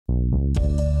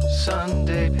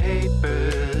Sunday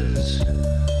papers,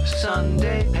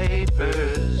 Sunday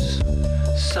papers,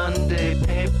 Sunday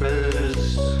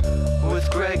papers with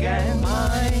Greg and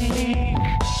Mike.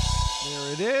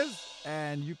 There it is,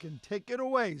 and you can take it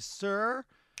away, sir.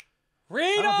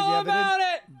 Read all about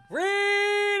it.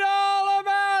 Read all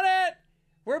about it.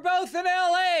 We're both in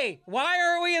L.A. Why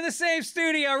are we in the same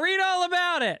studio? Read all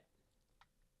about it.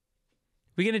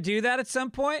 We going to do that at some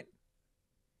point?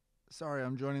 Sorry,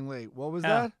 I'm joining late. What was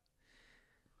that?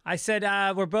 I said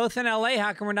we're both in L.A.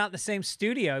 How come we're not in the same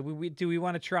studio? Do we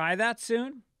want to try that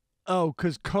soon? Oh,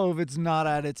 because COVID's not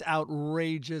at its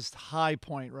outrageous high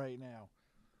point right now.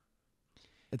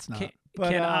 It's not.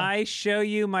 Can I show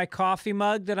you my coffee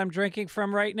mug that I'm drinking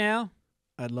from right now?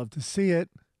 I'd love to see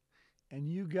it.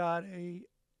 And you got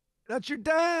that's your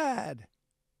dad.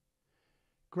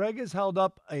 Greg has held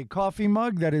up a coffee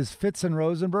mug that is Fitz and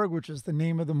Rosenberg, which is the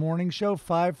name of the morning show,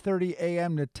 5:30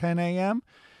 a.m. to 10 a.m.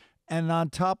 And on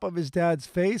top of his dad's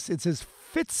face, it says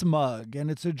Fitz mug, and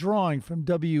it's a drawing from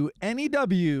WNEW,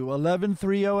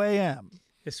 11:30 a.m.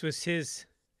 This was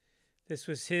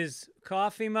his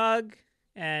coffee mug,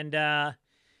 and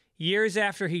years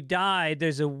after he died,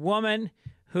 there's a woman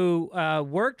who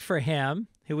worked for him,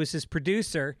 who was his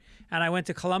producer, and I went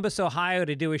to Columbus, Ohio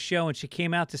to do a show, and she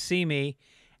came out to see me,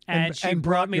 and she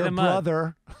brought me the mug.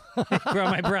 Brother.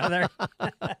 Brought my brother.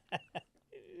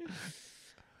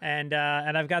 And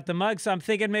I've got the mug, so I'm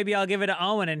thinking maybe I'll give it to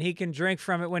Owen, and he can drink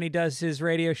from it when he does his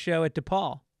radio show at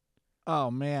DePaul.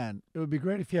 Oh, man. It would be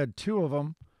great if you had two of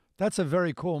them. That's a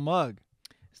very cool mug.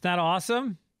 Isn't that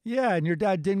awesome? Yeah, and your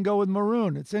dad didn't go with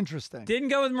maroon. It's interesting. Didn't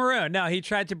go with maroon. No, he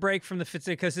tried to break from the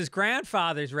Fitzsimmons because his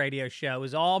grandfather's radio show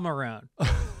was all maroon.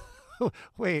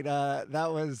 Wait,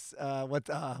 that was,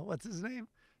 what's his name?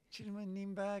 Change my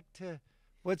name back to...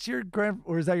 What's your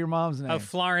or is that your mom's name? Oh,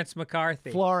 Florence McCarthy.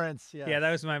 Florence, yeah. Yeah,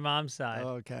 that was my mom's side.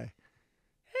 Oh, okay.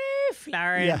 Hey,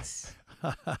 Florence.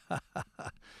 Yeah.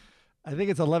 I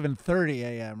think it's 11:30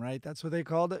 a.m., right? That's what they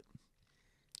called it?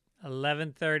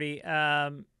 11:30.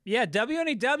 Yeah,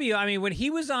 WNEW. I mean, when he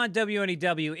was on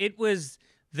WNEW, it was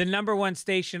the #1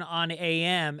 station on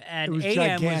AM, and AM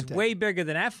gigantic. was way bigger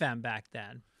than FM back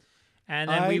then. And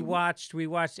then we watched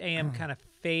AM kind of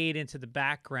fade into the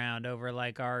background over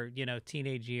like our,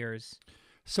 teenage years.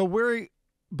 So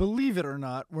believe it or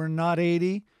not, we're not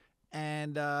 80,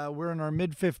 and we're in our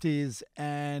mid-50s,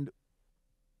 and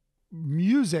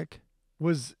we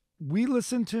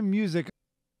listened to music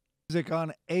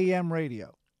on AM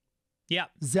radio. Yeah.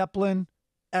 Zeppelin,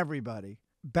 everybody.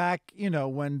 Back,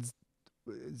 when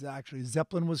actually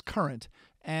Zeppelin was current.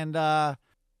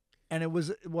 And it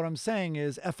was, what I'm saying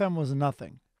is FM was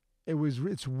nothing.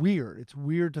 It's weird. It's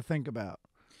weird to think about.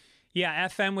 Yeah,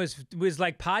 FM was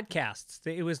like podcasts.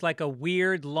 It was like a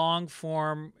weird long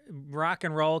form rock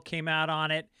and roll came out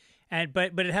on it,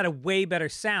 but it had a way better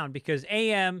sound because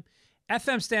FM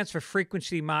stands for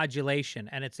frequency modulation,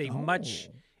 and it's a much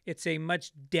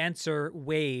denser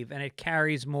wave, and it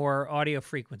carries more audio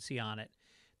frequency on it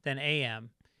than AM.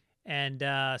 And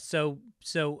so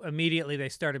immediately they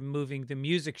started moving the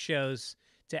music shows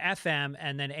to FM,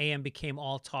 and then AM became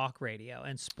all talk radio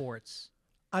and sports.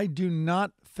 I do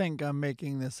not think I'm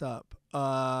making this up.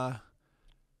 I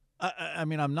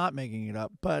mean, I'm not making it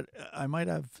up, but I might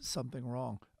have something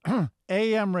wrong.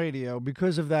 AM radio,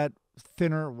 because of that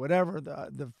thinner, whatever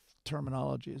the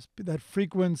terminology is, that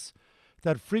frequency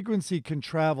can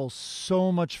travel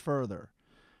so much further.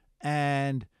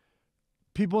 And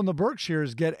people in the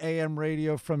Berkshires get AM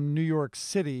radio from New York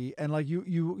City, and like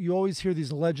you always hear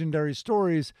these legendary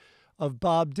stories of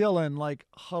Bob Dylan like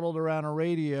huddled around a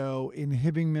radio in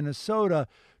Hibbing, Minnesota,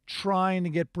 trying to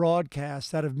get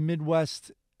broadcasts out of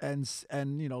Midwest and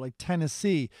like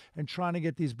Tennessee, and trying to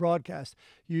get these broadcasts.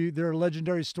 There are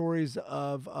legendary stories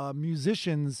of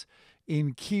musicians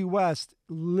in Key West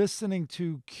listening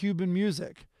to Cuban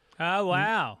music. Oh,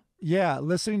 wow. Yeah,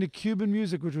 listening to Cuban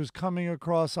music, which was coming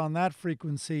across on that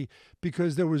frequency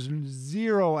because there was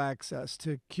zero access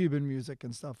to Cuban music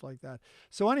and stuff like that.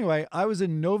 So anyway, I was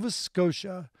in Nova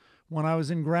Scotia when I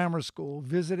was in grammar school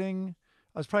visiting.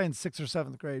 I was probably in 6th or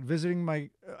 7th grade visiting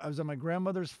I was on my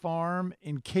grandmother's farm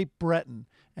in Cape Breton,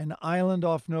 an island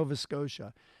off Nova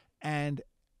Scotia. And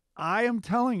I am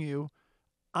telling you,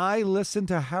 I listened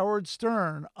to Howard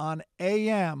Stern on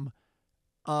AM.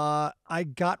 I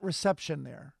got reception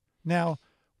there. Now,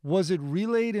 was it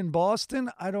relayed in Boston?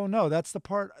 I don't know. That's the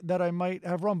part that I might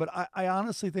have wrong. But I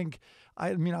honestly think,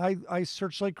 I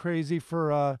searched like crazy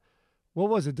for, what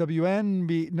was it?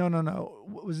 WNB? No.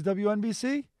 Was it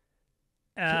WNBC?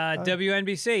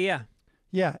 WNBC, yeah.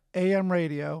 Yeah, AM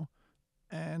radio.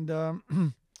 And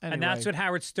And that's what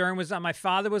Howard Stern was on. My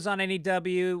father was on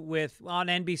NEW on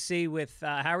NBC with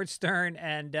Howard Stern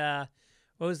and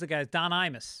what was the guy? Don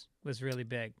Imus was really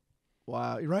big.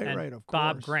 Wow, right, and right, of course.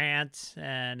 Bob Grant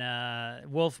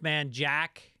and Wolfman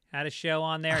Jack had a show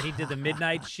on there. He did the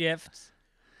midnight shift.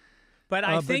 But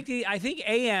I think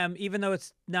AM, even though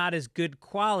it's not as good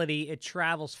quality, it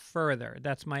travels further.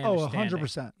 That's my understanding.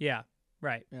 100%. Yeah,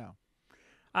 right.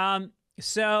 Yeah.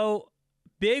 So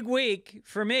big week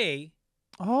for me.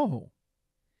 Oh.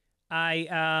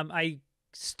 I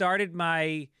started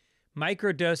my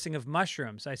microdosing of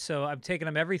mushrooms. So I'm taking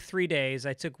them every 3 days.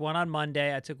 I took one on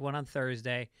Monday. I took one on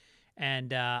Thursday,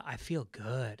 and I feel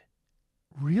good.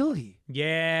 Really?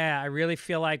 Yeah, I really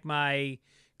feel like my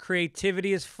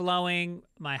creativity is flowing.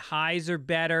 My highs are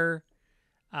better.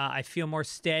 I feel more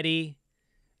steady.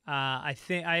 I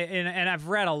think and I've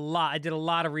read a lot. I did a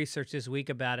lot of research this week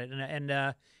about it,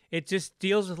 and it just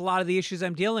deals with a lot of the issues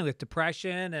I'm dealing with,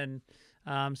 depression,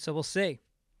 and so we'll see.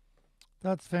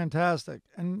 That's fantastic.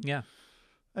 And yeah,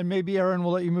 and maybe Aaron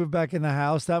will let you move back in the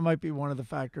house. That might be one of the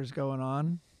factors going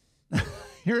on.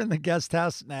 You're in the guest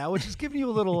house now, which is giving you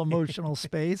a little emotional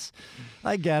space.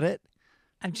 I get it.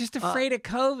 I'm just afraid of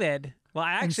COVID. Well,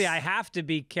 actually, I have to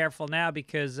be careful now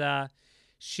because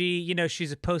she's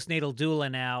a postnatal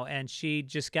doula now, and she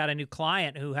just got a new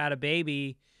client who had a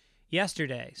baby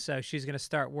yesterday. So she's going to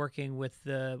start working with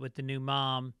the new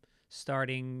mom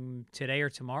starting today or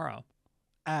tomorrow.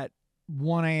 At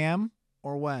 1 a.m.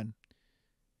 or when?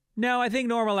 No, I think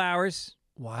normal hours.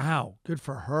 Wow, good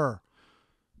for her.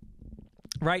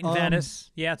 Right in Venice.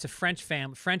 Yeah, it's a French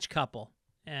couple.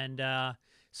 And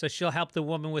so she'll help the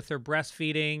woman with her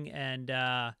breastfeeding, and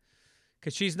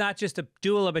because she's not just a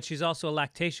doula, but she's also a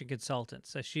lactation consultant.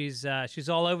 So she's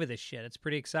all over this shit. It's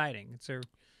pretty exciting. It's her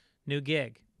new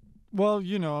gig. Well,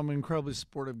 I'm an incredibly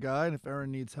supportive guy, and if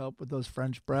Erin needs help with those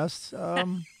French breasts,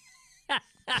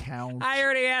 count. I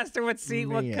already asked her what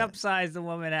cup size the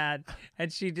woman had,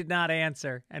 and she did not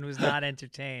answer and was not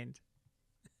entertained.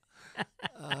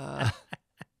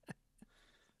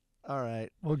 All right.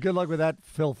 Well, good luck with that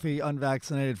filthy,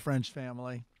 unvaccinated French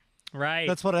family. Right.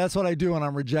 That's what I do when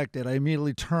I'm rejected. I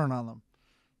immediately turn on them.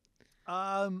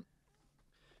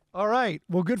 All right.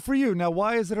 Well, good for you. Now,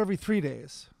 why is it every 3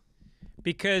 days?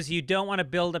 Because you don't want to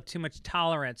build up too much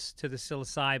tolerance to the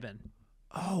psilocybin.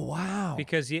 Oh, wow.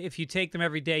 Because if you take them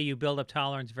every day, you build up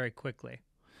tolerance very quickly.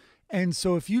 And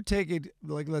so if you take it,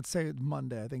 like, let's say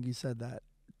Monday, I think you said that.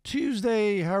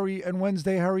 Tuesday, and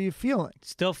Wednesday, how are you feeling?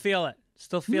 Still feel it.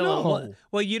 Still feel it.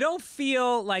 Well, you don't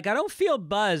feel like, I don't feel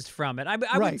buzzed from it. I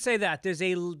wouldn't say that. There's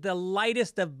the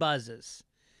lightest of buzzes,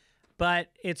 but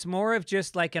it's more of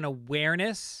just like an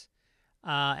awareness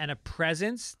and a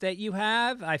presence that you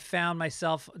have. I found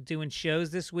myself doing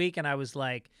shows this week, and I was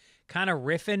like kind of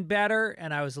riffing better,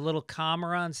 and I was a little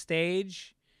calmer on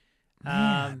stage.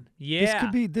 Man, yeah.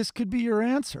 This could be your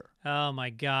answer. Oh my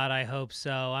God, I hope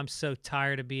so. I'm so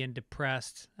tired of being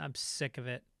depressed. I'm sick of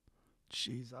it.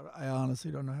 Jeez, I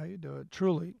honestly don't know how you do it.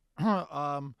 Truly. Well,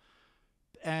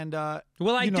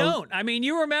 I don't. I mean,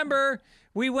 you remember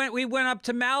we went up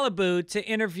to Malibu to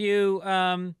interview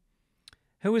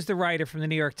who was the writer from the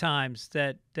New York Times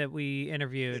that we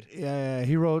interviewed? Yeah,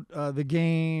 he wrote The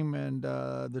Game and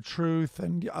The Truth,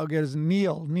 and I'll get his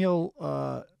Neil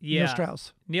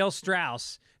Strauss. Neil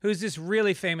Strauss, who's this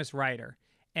really famous writer.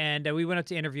 And we went up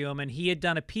to interview him, and he had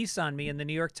done a piece on me in the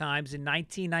New York Times in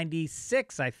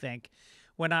 1996, I think,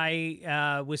 when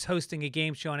I was hosting a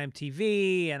game show on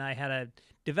MTV, and I had a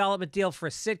development deal for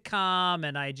a sitcom,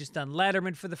 and I had just done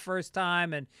Letterman for the first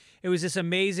time, and it was this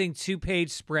amazing 2-page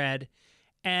spread.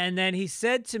 And then he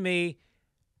said to me,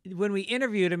 when we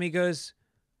interviewed him, he goes,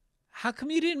 "How come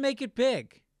you didn't make it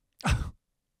big?"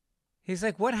 He's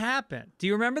like, "What happened? Do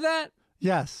you remember that?"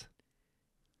 Yes.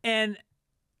 And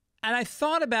I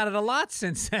thought about it a lot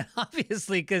since then,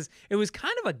 obviously, because it was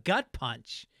kind of a gut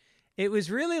punch. It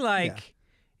was really like,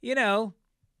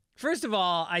 first of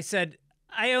all, I said,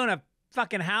 I own a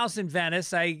fucking house in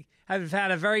Venice. I have had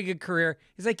a very good career.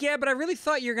 He's like, yeah, but I really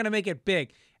thought you were going to make it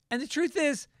big. And the truth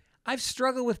is, I've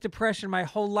struggled with depression my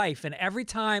whole life. And every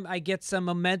time I get some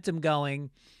momentum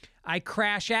going, I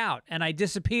crash out and I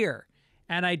disappear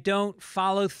and I don't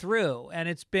follow through. And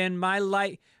it's been my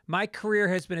life. My career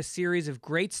has been a series of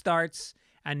great starts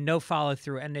and no follow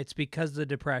through. And it's because of the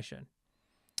depression.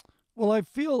 Well, I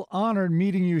feel honored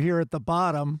meeting you here at the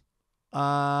bottom.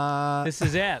 This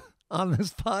is it. On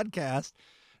this podcast.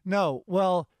 No,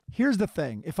 well, here's the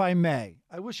thing. If I may,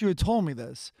 I wish you had told me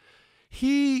this.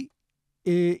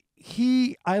 I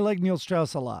like Neil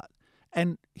Strauss a lot.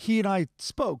 And he and I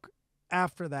spoke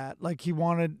after that. Like he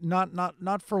wanted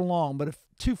not for long, but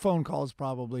 2 phone calls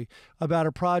probably about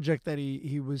a project that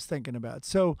he was thinking about.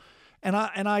 So, and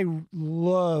I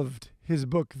loved his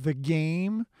book, The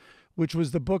Game, which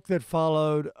was the book that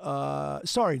followed,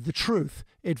 The Truth.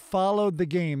 It followed The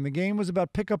Game. The Game was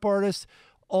about pickup artists,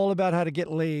 all about how to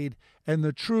get laid. And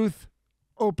The Truth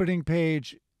opening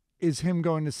page is him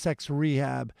going to sex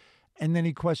rehab. And then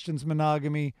he questions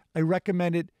monogamy. I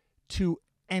recommend it to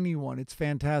anyone. It's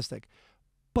fantastic.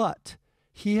 But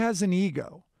he has an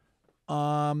ego.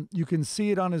 You can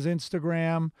see it on his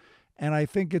Instagram. And I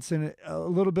think it's a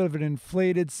little bit of an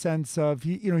inflated sense of,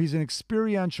 he's an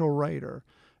experiential writer.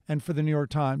 And for the New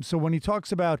York Times. So when he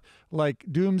talks about like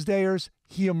doomsdayers,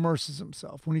 he immerses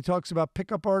himself. When he talks about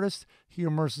pickup artists, he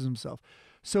immerses himself.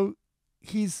 So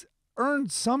he's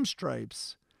earned some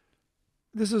stripes.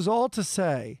 This is all to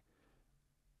say,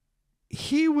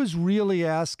 he was really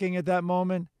asking at that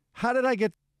moment, how did I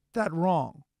get that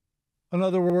wrong? In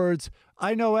other words,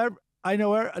 I took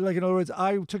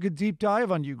a deep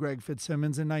dive on you, Greg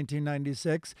Fitzsimmons, in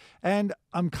 1996, and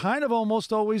I'm kind of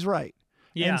almost always right.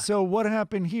 Yeah. And so what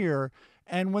happened here?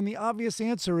 And when the obvious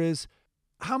answer is,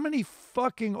 how many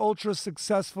fucking ultra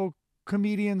successful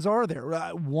comedians are there?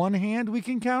 One hand we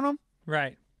can count them.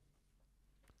 Right.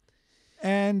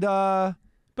 And but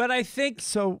I think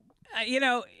so.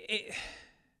 It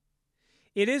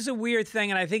is a weird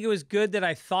thing, and I think it was good that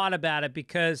I thought about it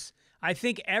because I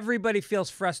think everybody feels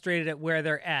frustrated at where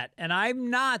they're at, and I'm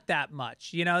not that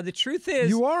much. The truth is,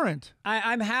 you aren't.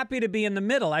 I'm happy to be in the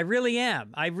middle. I really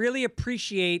am. I really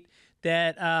appreciate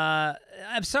that.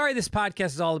 I'm sorry this podcast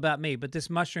is all about me, but this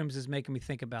mushrooms is making me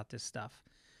think about this stuff.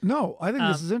 No, I think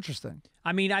this is interesting.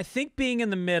 I mean, I think being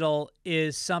in the middle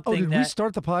is something. Oh, did we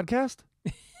start the podcast?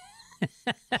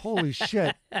 Holy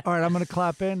shit. All right, I'm going to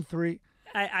clap in 3.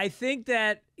 I think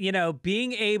that,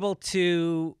 being able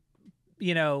to,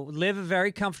 live a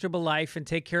very comfortable life and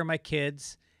take care of my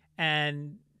kids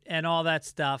and all that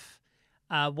stuff,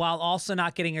 while also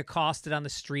not getting accosted on the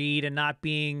street and not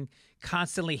being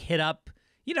constantly hit up.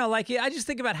 I just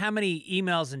think about how many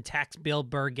emails and texts Bill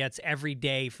Burr gets every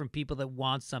day from people that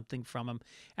want something from him.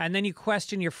 And then you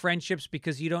question your friendships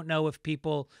because you don't know if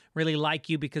people really like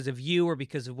you because of you or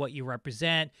because of what you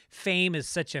represent. Fame is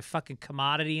such a fucking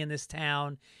commodity in this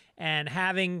town. And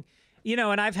having,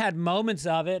 and I've had moments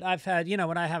of it. I've had,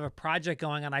 when I have a project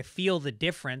going on, I feel the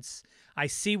difference. I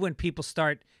see when people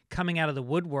start coming out of the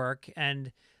woodwork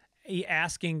and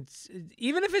asking,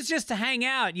 even if it's just to hang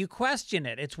out, you question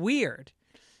it. It's weird.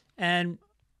 And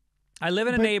I live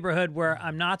in a neighborhood where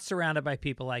I'm not surrounded by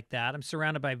people like that. I'm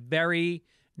surrounded by very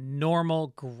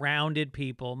normal, grounded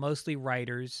people, mostly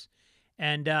writers.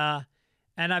 And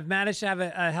I've managed to have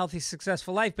a healthy,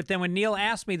 successful life. But then when Neil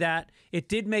asked me that, it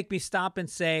did make me stop and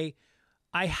say,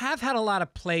 I have had a lot of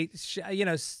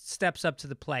steps up to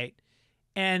the plate.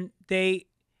 And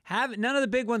none of the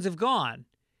big ones have gone.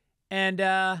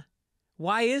 And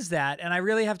why is that? And I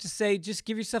really have to say, just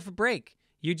give yourself a break.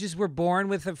 You just were born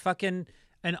with a fucking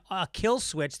a kill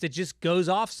switch that just goes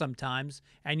off sometimes,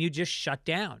 and you just shut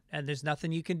down, and there's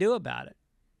nothing you can do about it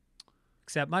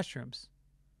except mushrooms.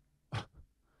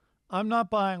 I'm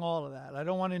not buying all of that. I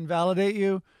don't want to invalidate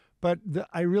you, but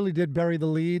I really did bury the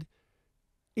lead.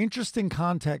 Interesting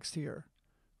context here.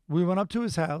 We went up to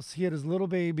his house. He had his little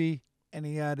baby, and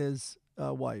he had his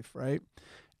wife, right?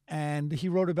 And he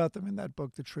wrote about them in that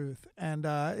book, The Truth. And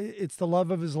it's the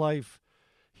love of his life.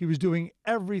 He was doing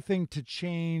everything to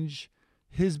change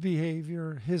his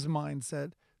behavior, his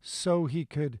mindset, so he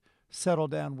could settle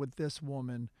down with this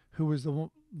woman who was the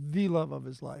love of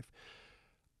his life.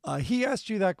 He asked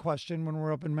you that question when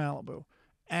we're up in Malibu.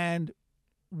 And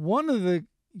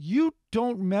you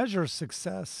don't measure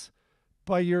success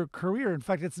by your career. In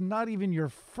fact, it's not even your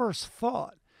first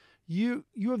thought. You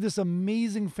have this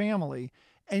amazing family,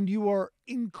 and you are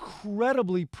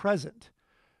incredibly present.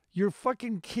 Your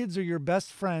fucking kids are your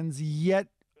best friends, yet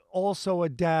also a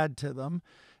dad to them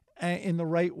in the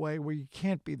right way where you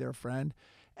can't be their friend.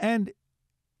 And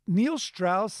Neil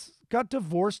Strauss got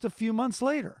divorced a few months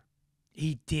later.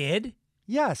 He did?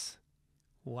 Yes.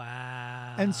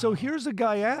 Wow. And so here's a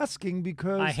guy asking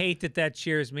because... I hate that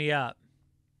cheers me up.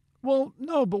 Well,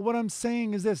 no, but what I'm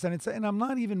saying is this, and I'm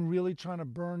not even really trying to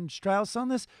burn Strauss on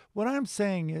this. What I'm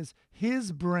saying is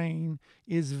his brain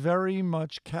is very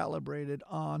much calibrated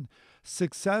on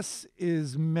success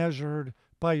is measured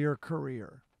by your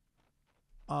career.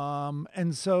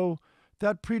 And so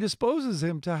that predisposes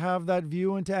him to have that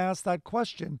view and to ask that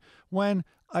question. When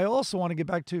I also want to get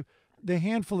back to the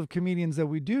handful of comedians that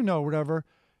we do know, whatever,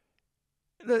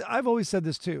 I've always said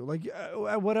this too, like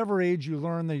at whatever age you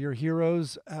learn that your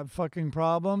heroes have fucking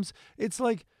problems, it's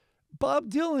like Bob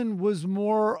Dylan was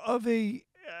more of a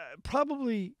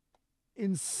probably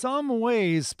in some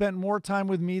ways spent more time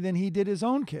with me than he did his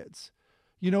own kids.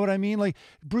 You know what I mean? Like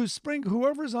Bruce Spring,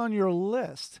 whoever's on your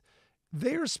list,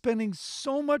 they are spending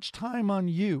so much time on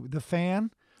you, the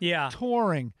fan,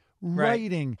 touring,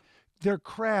 writing, their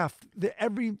craft,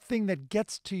 everything that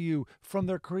gets to you from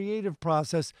their creative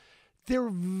process. They're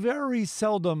very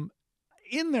seldom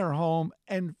in their home,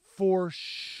 and for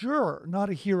sure not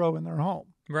a hero in their home.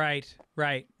 Right,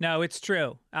 right. No, it's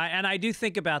true. And I do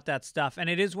think about that stuff. And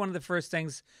it is one of the first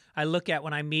things I look at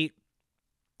when I meet,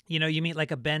 you meet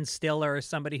like a Ben Stiller or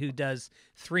somebody who does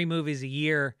 3 movies a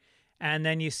year. And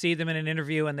then you see them in an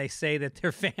interview and they say that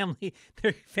their family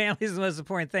is the most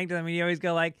important thing to them. And you always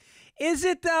go like, is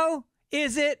it though?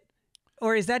 Is it?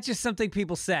 Or is that just something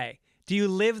people say? Do you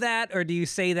live that or do you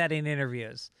say that in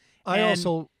interviews?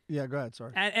 Yeah, go ahead.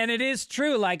 Sorry. And it is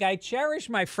true. Like I cherish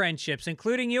my friendships,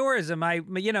 including yours, and my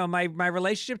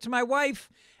relationship to my wife.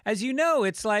 As you know,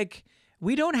 it's like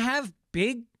we don't have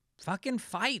big fucking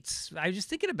fights. I was just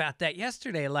thinking about that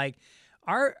yesterday. Like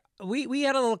we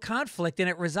had a little conflict, and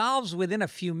it resolves within a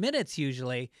few minutes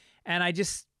usually. And I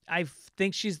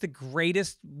think she's the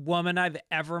greatest woman I've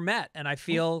ever met, and I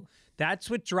feel that's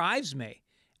what drives me.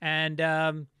 And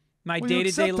my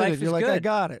day-to-day life is You're like, good. I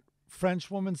got it. French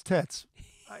woman's tits.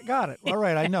 I got it. All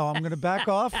right, I know. I'm going to back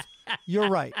off. You're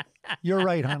right. You're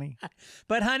right, honey.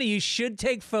 But, honey, you should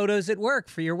take photos at work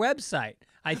for your website.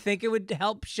 I think it would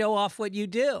help show off what you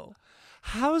do.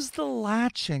 How's the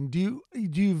latching? Do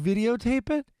you videotape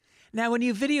it? Now, when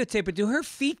you videotape it, do her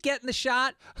feet get in the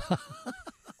shot?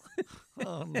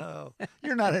 Oh, no.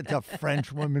 You're not into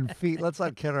French women feet. Let's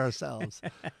not kid ourselves.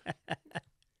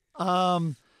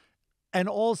 And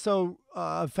also,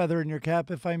 a feather in your cap,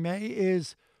 if I may,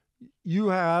 is you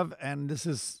have, and this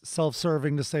is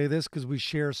self-serving to say this because we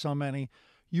share so many,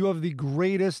 you have the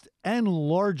greatest and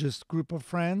largest group of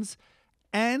friends,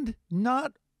 and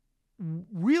not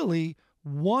really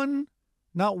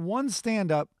not one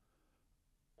stand-up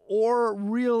or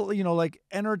real, like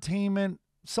entertainment,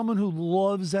 someone who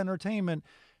loves entertainment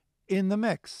in the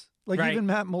mix. Like even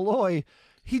Matt Malloy,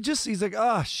 he's like,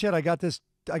 oh shit, I got this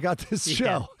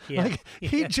show. Like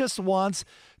he just wants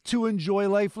to enjoy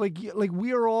life. Like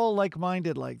we are all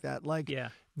like-minded like that. Like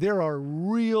there are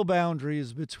real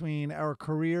boundaries between our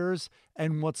careers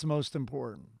and what's most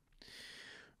important.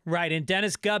 Right. And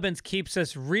Dennis Gibbons keeps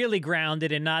us really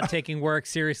grounded and not taking work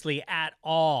seriously at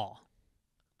all.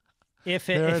 If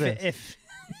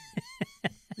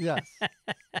Yes.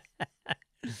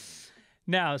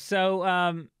 No.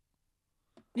 So,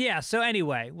 so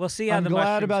anyway, we'll see how I'm the glad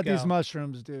mushrooms about go. these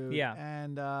mushrooms, dude. Yeah.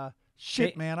 And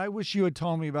shit, man, I wish you had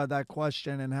told me about that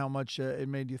question and how much it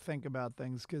made you think about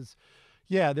things. Because,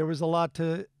 there was a lot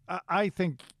to, I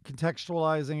think,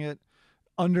 contextualizing it,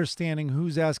 understanding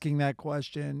who's asking that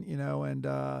question,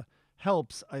 and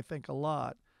helps, I think, a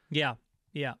lot. Yeah.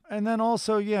 Yeah. And then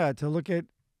also, to look at,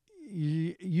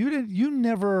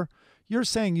 you're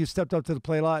saying you stepped up to the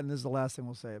plate a lot, and this is the last thing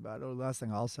we'll say about it, or the last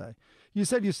thing I'll say. You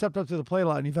said you stepped up to the plate a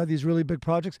lot, and you've had these really big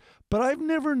projects, but I've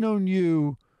never known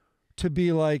you to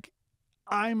be like,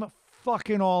 I'm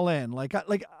fucking all in.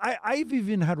 I've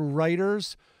even had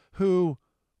writers who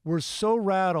were so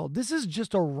rattled. This is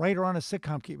just a writer on a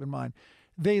sitcom, keep in mind.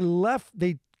 They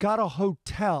got a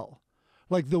hotel,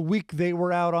 like the week they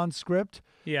were out on script,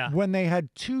 when they had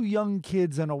 2 young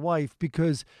kids and a wife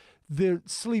because the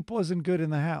sleep wasn't good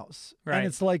in the house. Right. And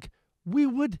it's like, we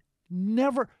would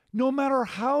never, no matter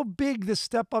how big the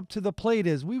step up to the plate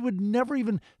is, we would never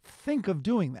even think of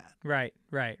doing that. Right.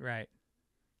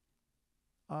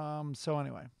 So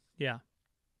anyway. Yeah.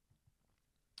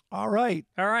 All right.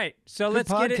 So Good let's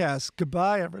podcast. get it.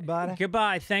 Goodbye, everybody.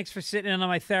 Goodbye. Thanks for sitting in on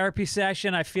my therapy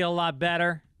session. I feel a lot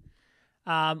better.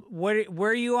 Where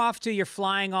are you off to? You're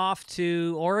flying off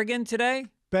to Oregon today?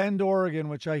 Bend, Oregon,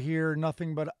 which I hear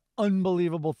nothing but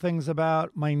unbelievable things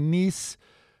about. My niece,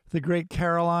 the great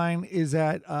Caroline, is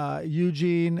at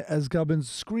Eugene as Gibbons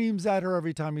screams at her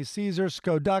every time he sees her,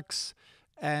 Sco Ducks.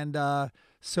 And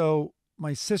so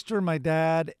my sister, my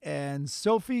dad, and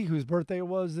Sophie, whose birthday it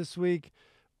was this week,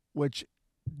 which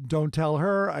don't tell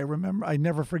her. I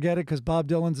never forget it because Bob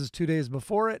Dylan's is 2 days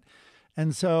before it.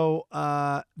 And so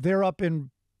they're up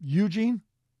in Eugene.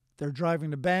 They're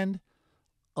driving to Bend.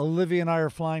 Olivia and I are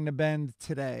flying to Bend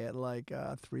today at like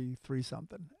 3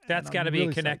 something. That's got to be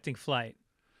a connecting flight.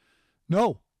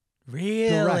 No.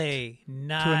 Really? Direct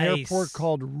Nice. to an airport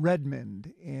called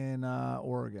Redmond in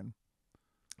Oregon.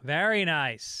 Very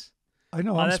nice. I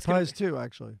know. I'm surprised too,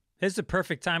 actually. This is the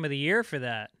perfect time of the year for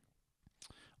that.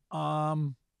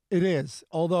 It is.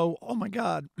 Although, oh my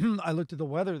God, I looked at the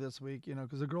weather this week,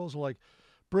 because the girls were like,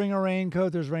 bring a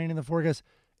raincoat. There's rain in the forecast.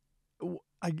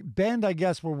 Bend, I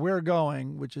guess, where we're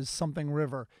going, which is something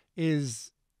river,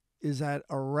 is at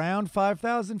around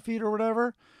 5,000 feet or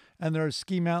whatever. And there are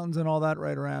ski mountains and all that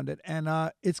right around it. And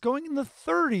it's going in the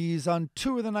 30s on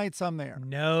 2 of the nights I'm there.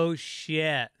 No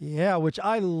shit. Yeah, which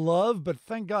I love, but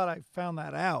thank God I found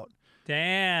that out.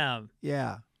 Damn.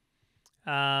 Yeah.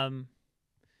 Well,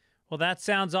 that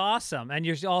sounds awesome. And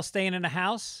you're all staying in a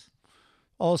house?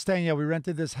 All staying, yeah. We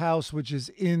rented this house, which is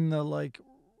in the, like,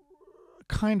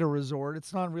 kind of resort.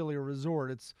 It's not really a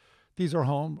resort. These are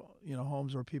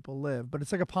homes where people live, but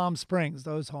it's like a Palm Springs,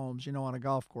 those homes, on a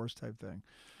golf course type thing.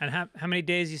 And how many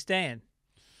days you staying?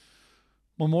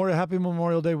 Happy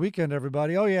Memorial Day weekend,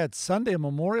 everybody. Oh yeah, it's Sunday,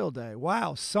 Memorial Day.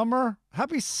 Wow, summer.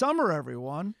 Happy summer,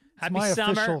 everyone. It's Happy my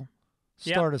summer. official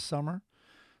start of summer.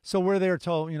 So we're there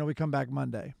till, we come back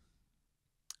Monday.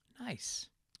 Nice.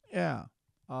 Yeah.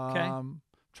 Okay.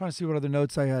 Trying to see what other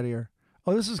notes I had here.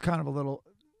 Oh, this is kind of a little,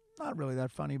 not really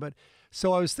that funny, but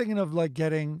so I was thinking of like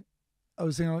maybe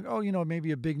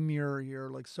a big mirror here,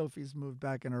 like Sophie's moved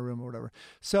back in her room or whatever.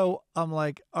 So I'm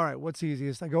like, all right, what's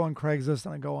easiest? I go on Craigslist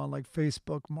and I go on like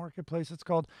Facebook Marketplace, it's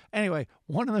called. Anyway,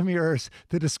 one of the mirrors,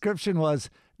 the description was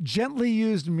gently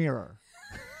used mirror.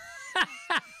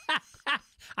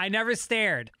 I never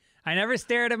stared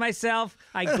at myself.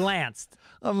 I glanced.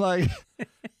 I'm like,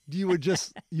 you would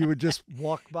just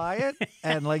walk by it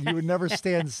and like you would never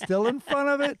stand still in front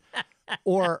of it?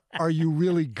 Or are you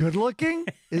really good looking?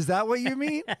 Is that what you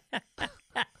mean?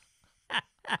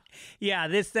 Yeah,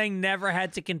 this thing never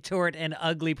had to contort an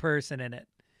ugly person in it.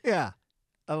 Yeah.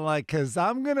 I'm like, because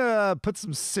I'm going to put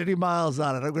some city miles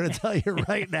on it. I'm going to tell you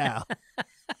right now.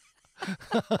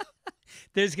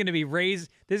 There's going to be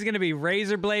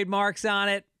razor blade marks on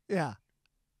it. Yeah.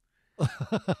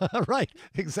 Right,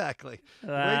 exactly.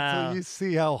 Wow. Wait till you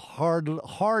see how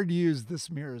hard used this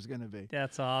mirror is going to be.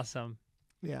 That's awesome.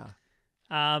 Yeah.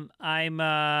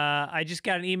 I just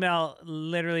got an email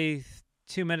literally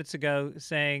 2 minutes ago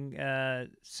saying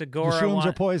Segura Mushrooms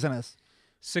are poisonous.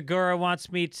 Segura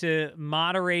wants me to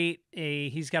moderate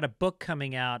he's got a book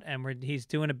coming out and he's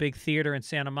doing a big theater in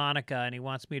Santa Monica and he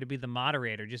wants me to be the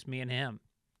moderator, just me and him.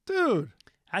 Dude.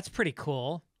 That's pretty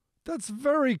cool. That's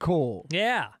very cool.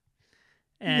 Yeah.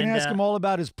 And, you can ask him all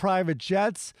about his private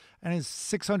jets and his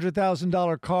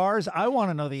 $600,000 cars. I want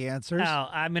to know the answers. Oh,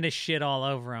 I'm gonna shit all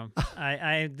over him.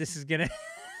 This is gonna.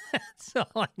 That's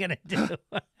all I'm gonna do.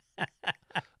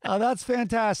 Oh, that's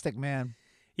fantastic, man.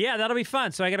 Yeah, that'll be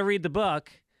fun. So I got to read the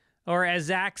book, or as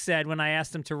Zach said when I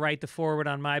asked him to write the foreword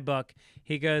on my book,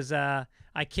 he goes, "I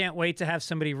can't wait to have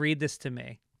somebody read this to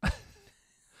me."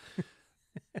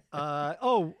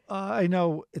 I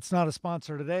know it's not a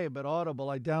sponsor today, but Audible,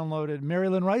 I downloaded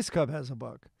Marilyn Rice Cub has a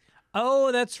book.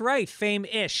 Oh, that's right.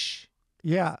 Fame-ish.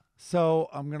 Yeah. So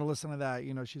I'm going to listen to that.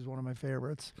 She's one of my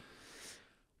favorites.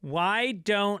 Why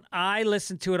don't I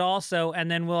listen to it also,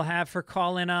 and then we'll have her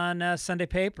call in on Sunday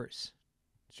Papers?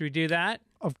 Should we do that?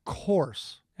 Of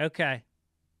course. Okay.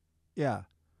 Yeah.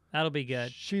 That'll be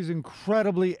good. She's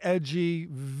incredibly edgy,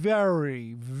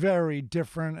 very, very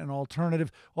different and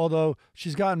alternative, although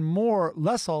she's gotten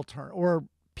less alternative, or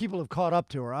people have caught up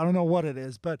to her. I don't know what it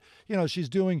is, but, she's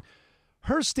doing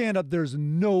her stand-up. There's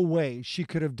no way she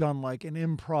could have done like an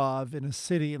improv in a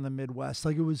city in the Midwest.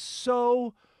 Like it was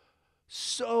so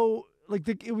like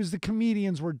it was the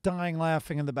comedians were dying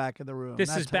laughing in the back of the room.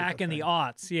 This is back in the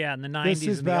aughts. Yeah, in the 90s. This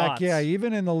is back, yeah,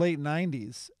 even in the late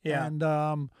 90s. Yeah.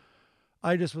 And,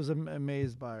 I just was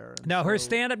amazed by her. No, her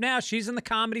stand-up now, she's in the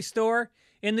Comedy Store,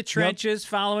 in the trenches,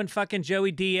 following fucking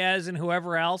Joey Diaz and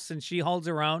whoever else, and she holds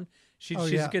her own. She's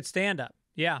a good stand-up.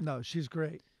 Yeah. No, she's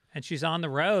great. And she's on the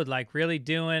road, like really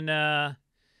doing all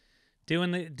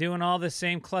the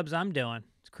same clubs I'm doing.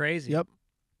 It's crazy. Yep.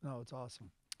 No, it's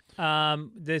awesome.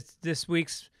 This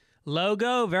week's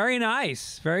logo, very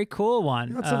nice. Very cool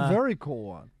one. That's a very cool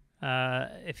one.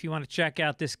 If you want to check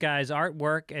out this guy's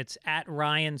artwork, it's at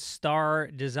Ryan Star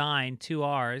Design, 2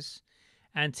 R's.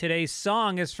 And today's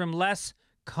song is from Les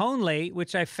Conley,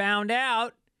 which I found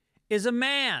out is a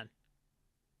man.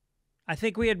 I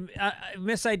think we had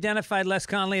misidentified Les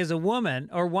Conley as a woman,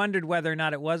 or wondered whether or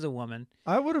not it was a woman.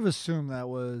 I would have assumed that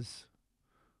was,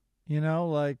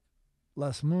 like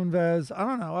Les Moonves. I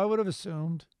don't know. I would have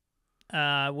assumed.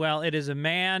 Well, it is a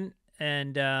man,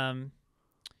 and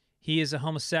he is a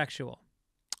homosexual.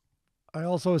 I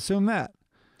also assume that.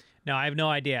 No, I have no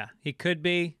idea. He could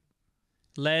be.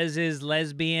 Les is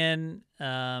lesbian.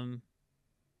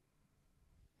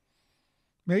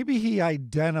 Maybe he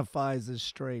identifies as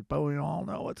straight, but we all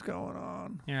know what's going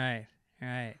on. All right. All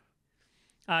right.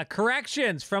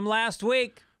 Corrections from last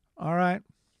week. All right.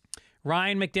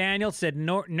 Ryan McDaniel said,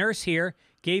 nurse here,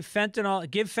 Give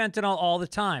fentanyl all the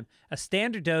time. A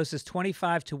standard dose is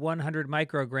 25 to 100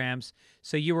 micrograms,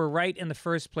 so you were right in the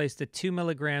first place that 2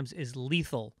 milligrams is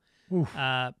lethal.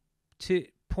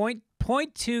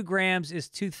 0.2 grams is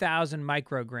 2,000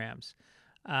 micrograms.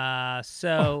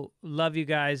 So love you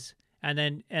guys.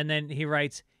 And then he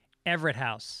writes, Everett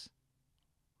House.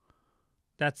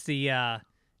 That's the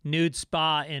nude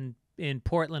spa in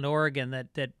Portland, Oregon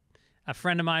that a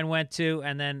friend of mine went to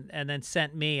and then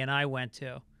sent me and I went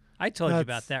to. I told you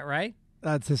about that, right?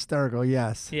 That's hysterical.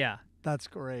 Yes. Yeah. That's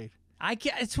great.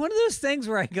 It's one of those things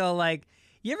where I go like,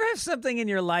 you ever have something in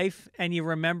your life and you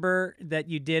remember that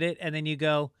you did it and then you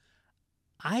go,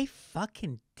 I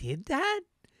fucking did that?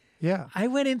 Yeah. I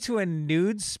went into a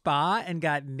nude spa and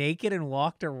got naked and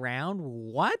walked around.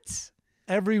 What?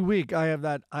 Every week I have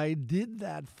that I did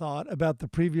that thought about the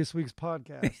previous week's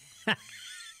podcast.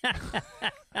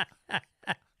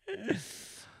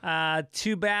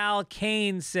 Tubal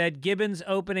Kane said, Gibbons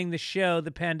opening the show,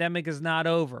 the pandemic is not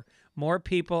over. More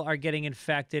people are getting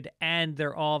infected and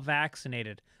they're all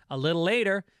vaccinated. A little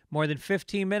later, more than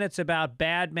 15 minutes about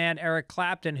bad man Eric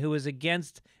Clapton, who is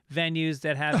against venues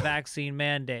that have vaccine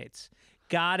mandates.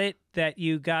 Got it that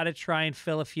you got to try and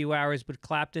fill a few hours, but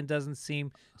Clapton doesn't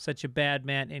seem such a bad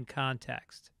man in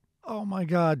context. Oh, my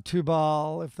God,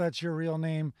 Tubal, if that's your real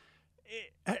name.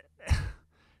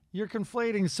 You're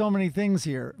conflating so many things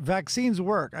here. Vaccines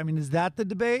work. I mean, is that the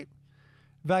debate?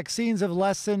 Vaccines have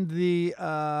lessened the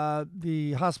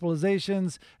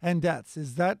hospitalizations and deaths.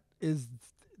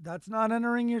 That's not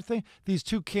entering your thing? These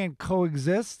two can't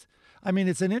coexist. I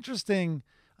mean,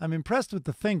 I'm impressed with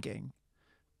the thinking,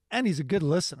 and he's a good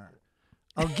listener.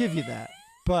 I'll give you that.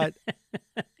 But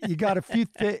you got a few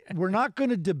we're not going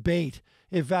to debate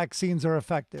if vaccines are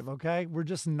effective, okay? We're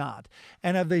just not.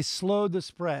 And have they slowed the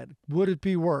spread? Would it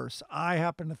be worse? I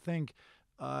happen to think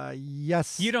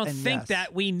yes. You don't think yes.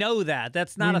 that. We know that.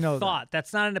 That's not a thought.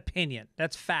 That's not an opinion.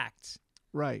 That's facts.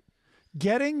 Right.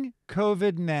 Getting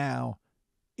COVID now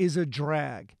is a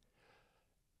drag.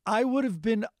 I would have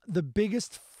been the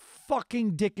biggest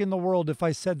fucking dick in the world if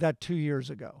I said that 2 years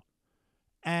ago.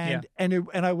 And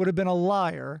I would have been a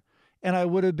liar, and I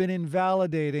would have been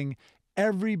invalidating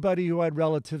everybody who had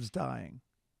relatives dying.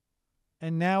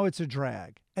 And now it's a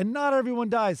drag. And not everyone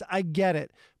dies. I get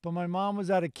it. But my mom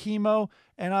was out of chemo,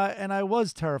 and I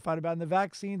was terrified about it. And the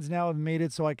vaccines now have made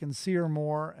it so I can see her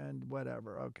more and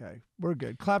whatever. Okay, we're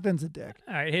good. Clapton's a dick.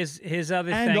 All right, his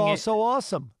other and thing also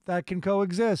awesome. That can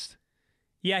coexist.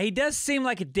 Yeah, he does seem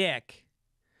like a dick.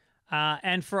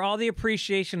 And for all the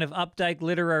appreciation of Updike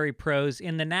literary prose,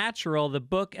 in The Natural, the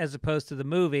book as opposed to the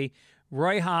movie,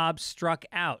 Roy Hobbs struck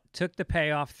out, took the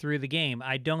payoff through the game.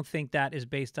 I don't think that is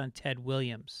based on Ted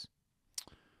Williams.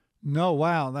 No,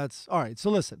 wow. That's all right. So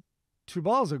listen,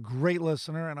 Tubal's a great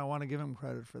listener, and I want to give him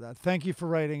credit for that. Thank you for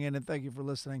writing in, and thank you for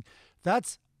listening.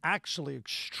 That's actually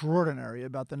extraordinary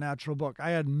about The Natural book.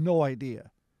 I had no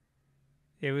idea.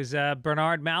 It was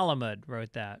Bernard Malamud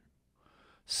wrote that.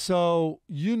 So,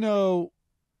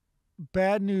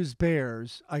 Bad News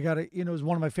Bears, is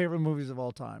one of my favorite movies of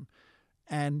all time.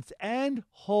 And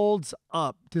holds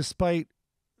up despite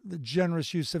the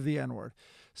generous use of the N-word.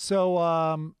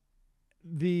 So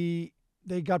they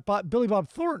got Billy Bob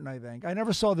Thornton, I think. I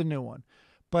never saw the new one.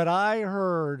 But I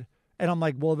heard, and I'm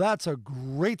like, well, that's a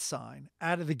great sign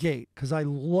out of the gate because I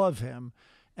love him.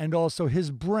 And also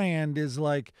his brand is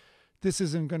like, this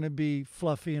isn't going to be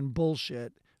fluffy and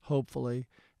bullshit, hopefully.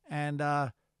 And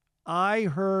I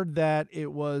heard that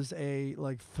it was a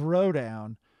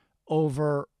throwdown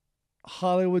over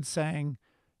Hollywood saying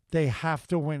they have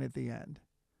to win at the end.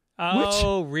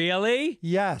 Oh, really?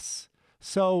 Yes.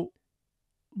 So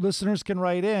listeners can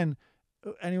write in.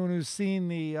 Anyone who's seen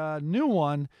the new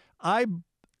one,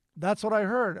 that's what I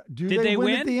heard. Did they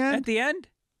win at the end? At the end?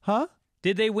 Huh?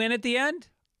 Did they win at the end?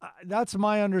 That's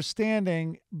my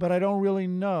understanding, but I don't really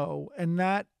know. And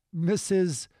that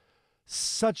misses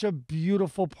such a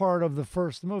beautiful part of the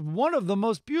first movie. One of the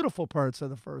most beautiful parts of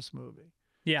the first movie.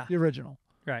 Yeah. The original.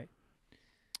 Right.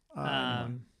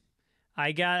 Anyway.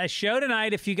 I got a show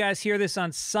tonight. If you guys hear this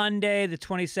on Sunday, the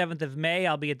 27th of May,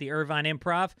 I'll be at the Irvine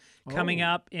Improv. Coming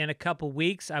up in a couple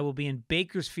weeks, I will be in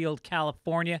Bakersfield,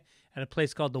 California, at a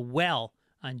place called The Well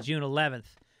on June 11th.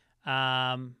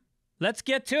 Let's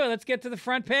get to it. Let's get to the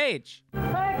front page.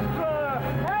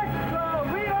 Extra!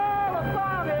 Extra! Read all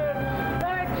about it!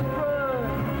 Extra!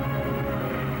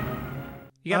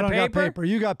 You got I don't a paper? got paper.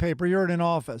 You got paper. You're in an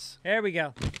office. There we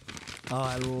go. Oh,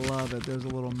 I love it. There's a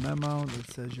little memo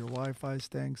that says your Wi-Fi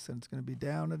stinks and it's going to be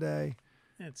down today.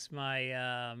 It's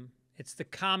my it's the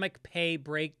comic pay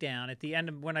breakdown. At the end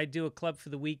of when I do a club for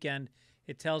the weekend,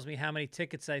 it tells me how many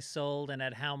tickets I sold and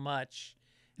at how much.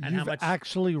 And You've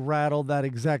actually rattled that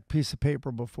exact piece of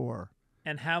paper before.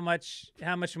 And how much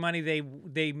money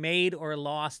they made or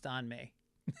lost on me.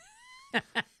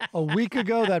 A week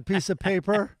ago, that piece of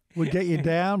paper would get you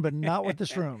down, but not with the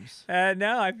shrooms.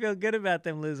 No, I feel good about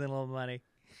them losing a little money.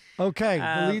 Okay,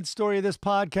 the lead story of this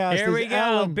podcast Here is we go.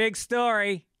 Ellen. Big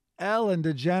story. Ellen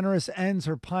DeGeneres ends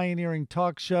her pioneering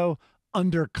talk show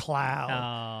Under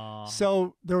Cloud. Oh.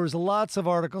 So there was lots of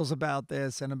articles about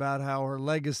this and about how her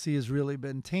legacy has really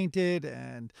been tainted.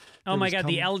 And Oh my God,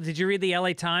 did you read the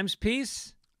LA Times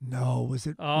piece? No, was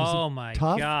it? Oh was it my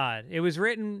tough? God. It was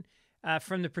written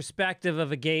from the perspective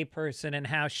of a gay person and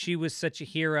how she was such a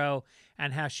hero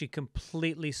and how she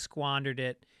completely squandered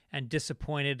it and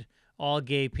disappointed all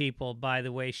gay people by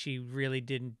the way she really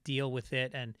didn't deal with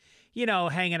it. And, you know,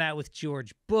 hanging out with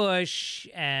George Bush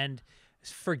and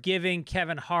forgiving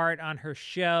Kevin Hart on her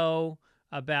show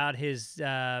about his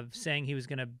saying he was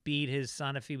going to beat his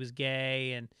son if he was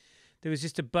gay. And there was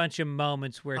just a bunch of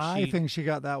moments where I think she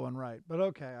got that one right, but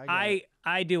okay.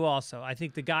 I do also. I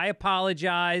think the guy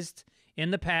apologized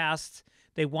in the past.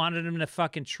 They wanted him to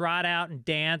fucking trot out and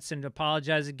dance and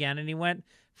apologize again. And he went,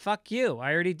 fuck you.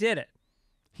 I already did it.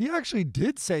 He actually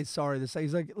did say sorry this day.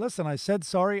 He's like, listen, I said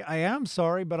sorry. I am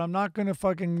sorry, but I'm not going to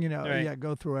fucking,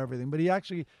 go through everything. But he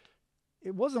actually,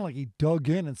 it wasn't like he dug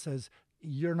in and says,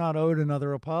 you're not owed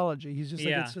another apology. He's just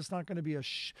like, it's just not going to be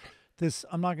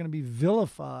I'm not going to be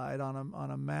vilified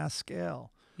on a mass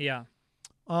scale. Yeah.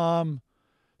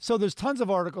 So there's tons of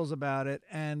articles about it.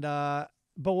 And, but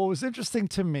what was interesting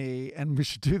to me, and we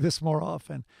should do this more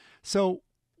often. So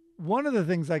one of the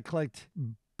things I clicked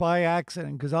by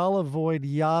accident, because I'll avoid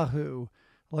Yahoo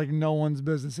like no one's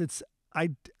business.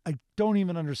 I don't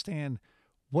even understand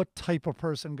what type of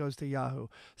person goes to Yahoo.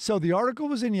 So the article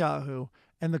was in Yahoo,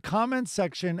 and the comment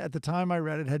section at the time I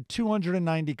read it had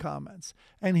 290 comments.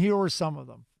 And here were some of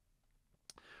them.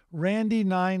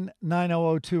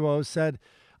 Randy99020 said,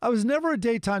 I was never a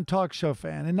daytime talk show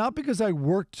fan, and not because I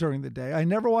worked during the day. I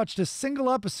never watched a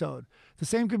single episode. The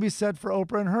same could be said for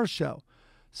Oprah and her show.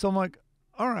 So I'm like,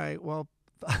 all right, well,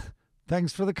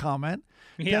 thanks for the comment.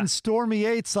 Yeah. Then Stormy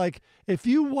 8's like, if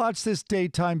you watch this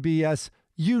daytime BS,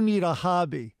 you need a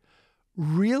hobby.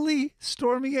 Really,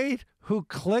 Stormy 8, who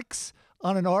clicks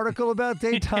on an article about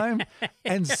daytime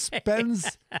and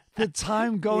spends the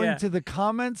time going to the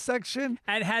comment section?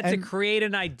 And had to create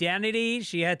an identity.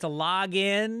 She had to log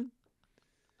in.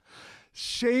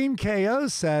 Shane KO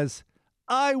says,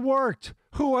 I worked.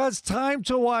 Who has time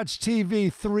to watch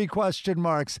TV? 3 question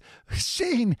marks.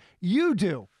 Shane, you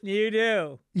do. You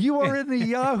do. You are in the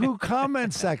Yahoo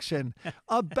comment section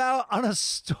on a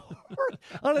story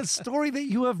that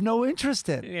you have no interest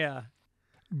in. Yeah.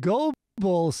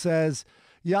 Goldbull says,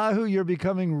 Yahoo, you're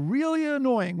becoming really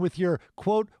annoying with your,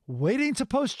 quote, waiting to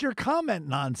post your comment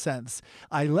nonsense.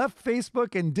 I left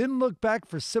Facebook and didn't look back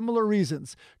for similar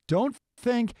reasons. Don't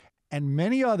think, and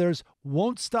many others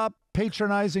won't stop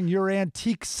patronizing your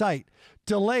antique site.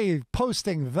 Delay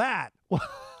posting that.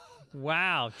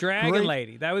 Wow. Dragon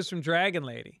Lady. That was from Dragon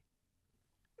Lady.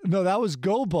 No, that was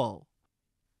Goldbull.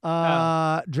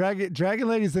 Dragon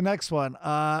Lady's the next one.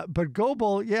 But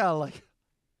Goldbull, like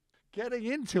getting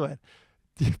into it.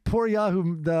 Poor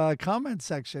Yahoo, the comment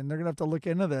section. They're going to have to look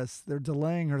into this. They're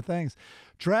delaying her things.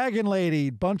 Dragon Lady,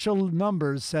 bunch of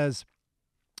numbers, says,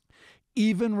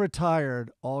 even retired,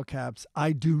 all caps,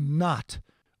 I do not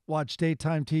watch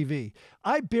daytime TV.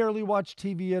 I barely watch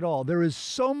TV at all. There is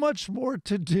so much more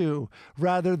to do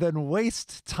rather than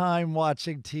waste time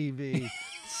watching TV,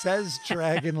 says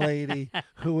Dragon Lady,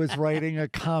 who is writing a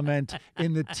comment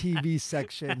in the TV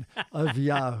section of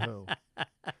Yahoo.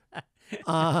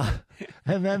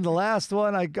 And then the last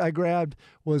one I grabbed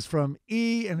was from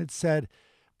E, and it said,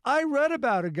 I read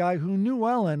about a guy who knew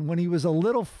Ellen when he was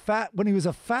a fat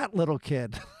little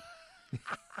kid.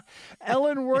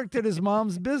 Ellen worked at his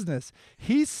mom's business.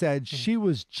 He said she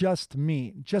was just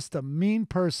mean, just a mean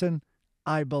person.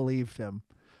 I believed him.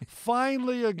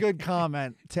 Finally, a good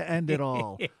comment to end it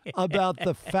all about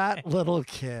the fat little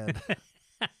kid.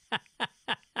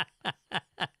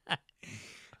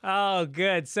 Oh,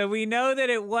 good. So we know that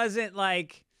it wasn't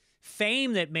like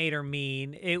fame that made her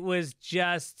mean. It was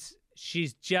just,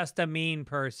 she's just a mean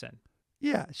person.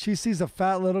 Yeah, she sees a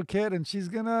fat little kid and she's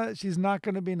not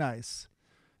gonna be nice.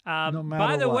 No matter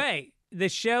by the what. way, the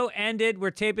show ended.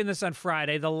 We're taping this on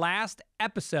Friday. The last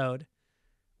episode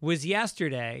was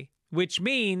yesterday, which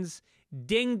means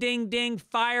ding, ding, ding,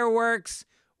 fireworks.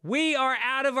 We are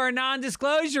out of our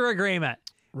non-disclosure agreement.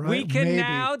 Right, we can maybe.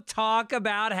 now talk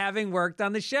about having worked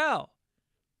on the show.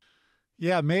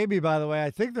 Yeah, maybe, by the way. I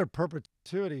think they're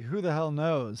perpetuity. Who the hell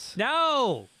knows?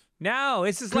 No, No,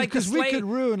 this is like the because we could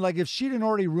ruin, like if she didn't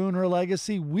already ruin her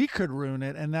legacy, we could ruin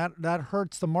it, and that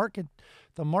hurts the market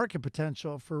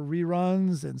potential for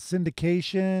reruns and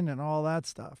syndication and all that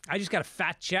stuff. I just got a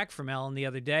fat check from Ellen the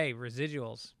other day,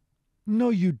 residuals. No,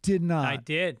 you did not. I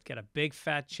did get a big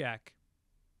fat check.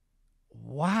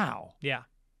 Wow. Yeah.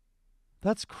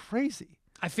 That's crazy.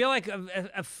 I feel like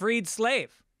a freed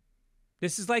slave.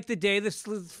 This is like the day the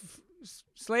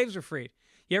slaves were freed.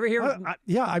 You ever hear?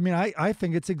 Yeah, I mean, I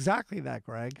think it's exactly that,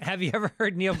 Greg. Have you ever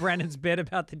heard Neil Brennan's bit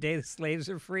about the day the slaves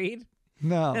are freed?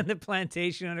 No. And the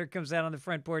plantation owner comes out on the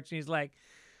front porch and he's like,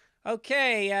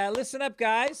 okay, listen up,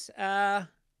 guys.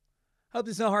 Hope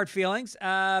there's no hard feelings.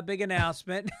 Big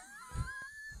announcement.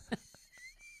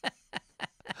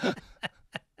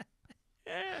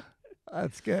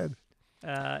 That's good.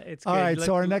 It's all good. right.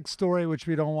 So our next story, which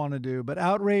we don't want to do, but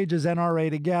outrage as NRA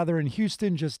to gather in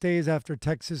Houston just days after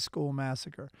Texas school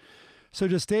massacre. So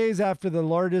just days after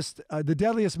the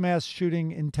deadliest mass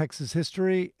shooting in Texas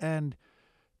history, and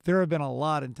there have been a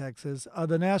lot in Texas.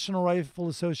 The National Rifle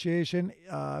Association,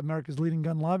 America's leading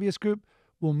gun lobbyist group,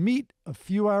 will meet a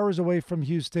few hours away from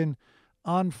Houston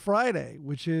on Friday,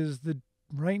 which is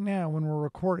right now when we're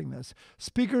recording this.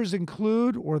 Speakers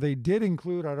include, or they did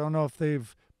include, I don't know if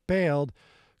they've bailed,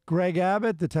 Greg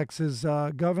Abbott, the Texas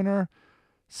governor,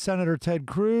 Senator Ted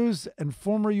Cruz, and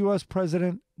former U.S.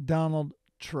 President Donald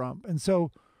Trump. And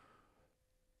so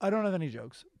I don't have any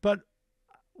jokes, but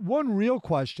one real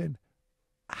question,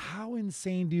 how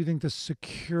insane do you think the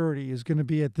security is going to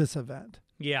be at this event?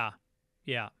 Yeah.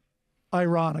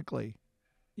 Ironically.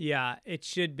 Yeah, it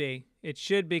should be. It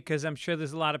should be, because I'm sure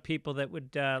there's a lot of people that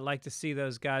would like to see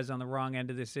those guys on the wrong end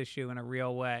of this issue in a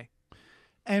real way.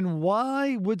 And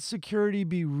why would security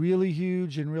be really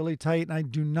huge and really tight? And I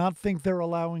do not think they're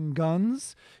allowing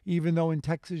guns, even though in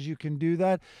Texas you can do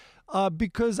that,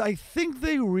 because I think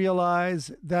they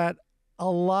realize that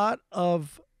a lot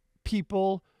of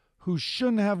people who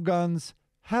shouldn't have guns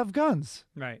have guns.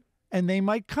 Right. And they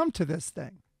might come to this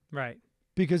thing. Right.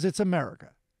 Because it's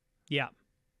America. Yeah.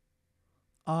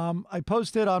 I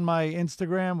posted on my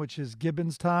Instagram, which is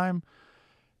Gibbons time.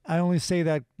 I only say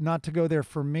that not to go there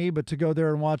for me, but to go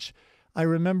there and watch. I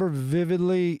remember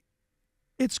vividly,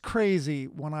 it's crazy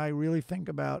when I really think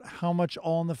about how much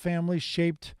All in the Family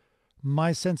shaped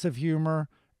my sense of humor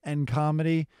and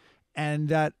comedy, and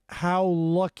that how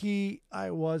lucky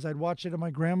I was. I'd watch it at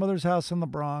my grandmother's house in the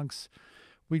Bronx.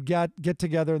 We'd get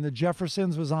together, and the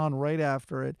Jeffersons was on right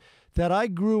after it. That I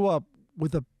grew up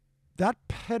with that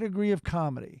pedigree of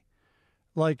comedy,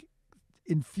 like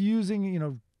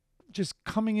infusing, just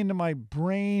coming into my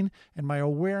brain and my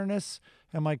awareness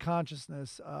and my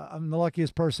consciousness. I'm the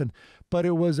luckiest person. But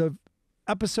it was a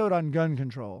episode on gun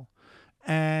control.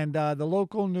 And the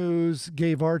local news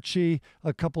gave Archie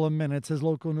a couple of minutes, as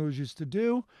local news used to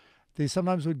do. They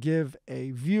sometimes would give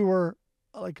a viewer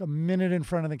like a minute in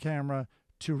front of the camera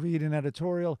to read an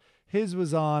editorial. His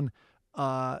was on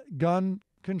gun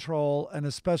control and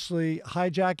especially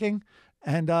hijacking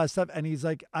and stuff. And he's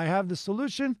like, I have the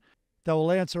solution that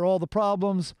will answer all the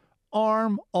problems.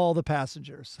 Arm all the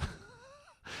passengers.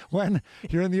 When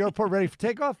you're in the airport ready for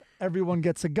takeoff, everyone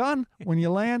gets a gun. When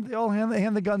you land, they all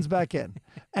hand the guns back in.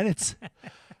 And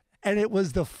it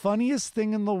was the funniest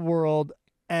thing in the world.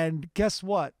 And guess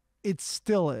what? It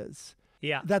still is.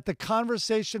 Yeah. That the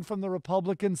conversation from the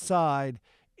Republican side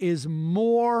is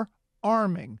more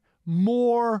arming,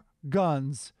 more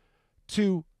guns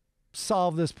to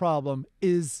solve this problem.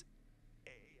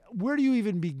 Where do you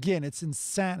even begin? It's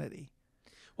insanity.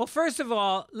 Well, first of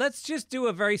all, let's just do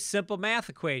a very simple math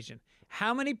equation.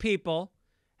 How many people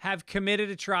have committed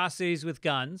atrocities with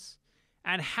guns,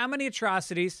 and how many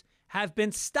atrocities have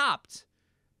been stopped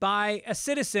by a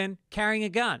citizen carrying a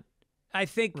gun? I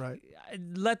think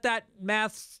let that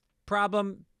math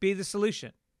problem be the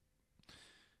solution.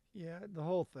 Yeah, the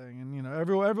whole thing. And,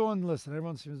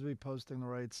 everyone seems to be posting the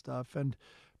right stuff.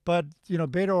 But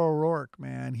Beto O'Rourke,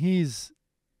 man, he's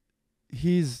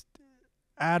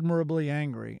admirably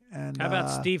angry. And how about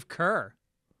Steve Kerr?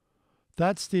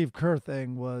 That Steve Kerr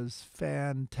thing was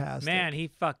fantastic. Man, he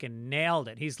fucking nailed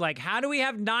it. He's like, how do we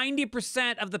have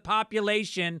 90% of the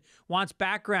population wants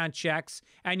background checks,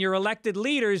 and your elected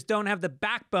leaders don't have the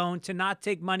backbone to not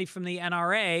take money from the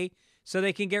NRA so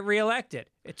they can get reelected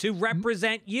to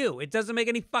represent you? It doesn't make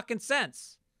any fucking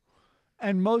sense.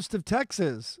 And most of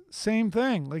Texas, same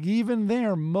thing. Like even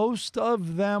there, most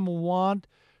of them want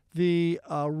the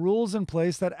rules in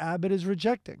place that Abbott is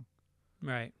rejecting.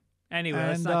 Right. Anyway,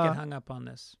 let's not get hung up on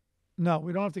this. No,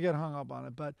 we don't have to get hung up on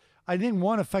it. But I think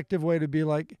one effective way to be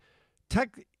like,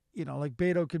 like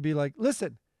Beto could be like,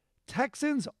 listen,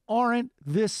 Texans aren't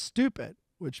this stupid,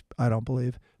 which I don't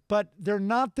believe, but they're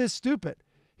not this stupid.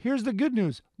 Here's the good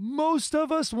news. Most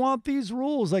of us want these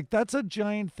rules. Like, that's a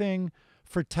giant thing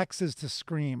for Texas to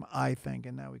scream, I think.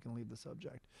 And now we can leave the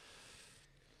subject.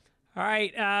 All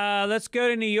right, let's go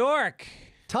to New York.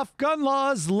 Tough gun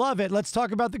laws, love it. Let's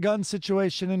talk about the gun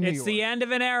situation in New York. It's the end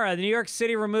of an era. New York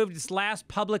City removed its last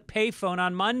public payphone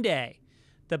on Monday.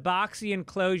 The boxy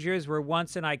enclosures were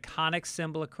once an iconic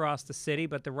symbol across the city,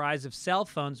 but the rise of cell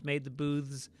phones made the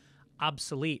booths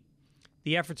obsolete.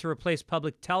 The effort to replace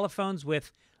public telephones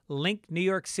with Link New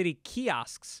York City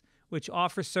kiosks, which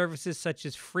offer services such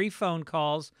as free phone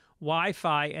calls,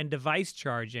 Wi-Fi, and device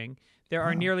charging. There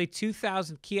are nearly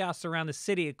 2,000 kiosks around the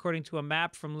city, according to a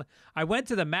map from... I went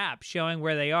to the map showing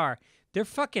where they are. They're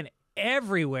fucking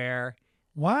everywhere.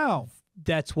 Wow.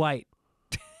 That's white.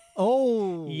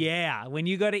 Oh. Yeah. When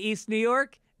you go to East New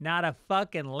York, not a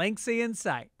fucking Linksy in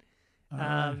sight.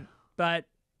 But,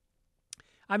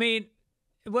 I mean,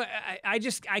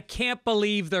 I can't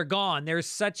believe they're gone. They're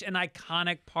such an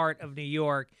iconic part of New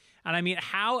York. And I mean,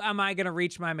 how am I going to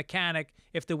reach my mechanic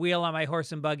if the wheel on my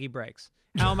horse and buggy breaks?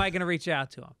 How am I going to reach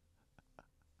out to him?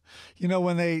 You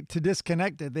know, to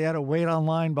disconnect it, they had to wait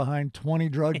online behind 20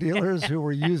 drug dealers who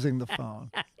were using the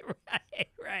phone.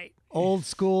 Right. Old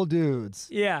school dudes.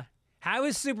 Yeah. How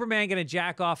is Superman going to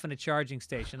jack off in a charging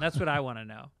station? That's what I want to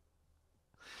know.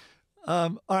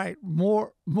 All right.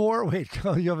 More. Wait,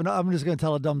 I'm just going to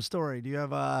tell a dumb story. Do you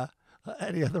have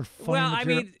any other funny Well,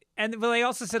 material? I mean... And they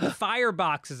also said the fire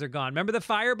boxes are gone. Remember the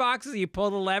fire boxes? You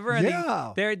pull the lever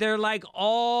and they're like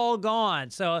all gone.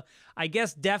 So I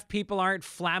guess deaf people aren't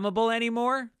flammable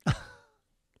anymore.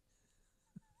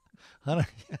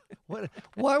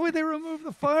 Why would they remove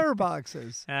the fire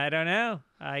boxes? I don't know.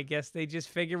 I guess they just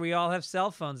figure we all have cell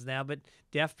phones now, but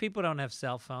deaf people don't have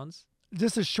cell phones.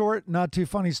 Just a short, not too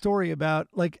funny story about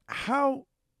like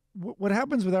what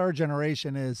happens with our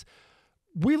generation is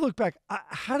we look back.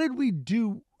 How did we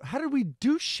do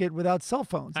shit without cell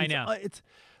phones? I know. It's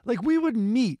like we would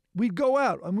meet. We'd go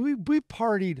out. I mean, we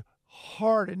partied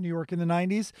hard in New York in the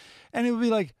 90s. And it would be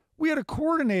like, we had to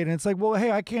coordinate. And it's like, well,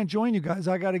 hey, I can't join you guys.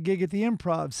 I got a gig at the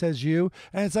Improv, says you.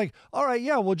 And it's like, all right,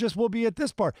 yeah, we'll be at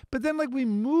this bar. But then like we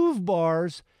move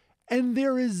bars and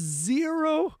there is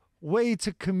zero way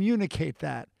to communicate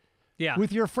that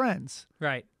with your friends.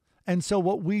 Right. And so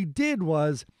what we did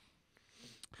was,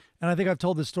 and I think I've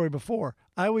told this story before,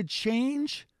 I would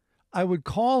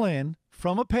call in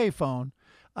from a payphone.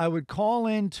 I would call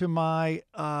into my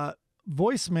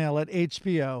voicemail at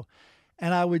HBO,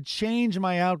 and I would change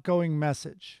my outgoing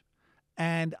message.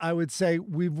 And I would say,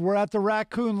 we're at the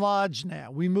Raccoon Lodge now.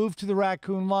 We moved to the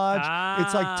Raccoon Lodge.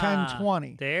 It's like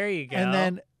 10:20. There you go.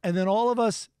 And then all of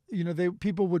us,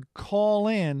 people would call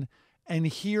in and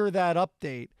hear that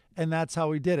update. And that's how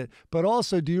we did it. But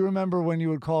also, do you remember when you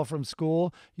would call from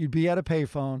school? You'd be at a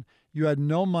payphone. You had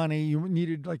no money. You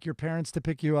needed like your parents to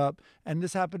pick you up. And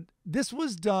this happened. This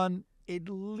was done at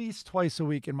least twice a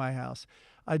week in my house.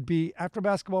 I'd be after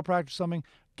basketball practice or something,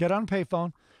 get on a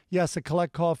payphone. Yes, a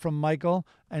collect call from Michael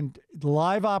and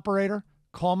live operator.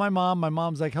 Call my mom. My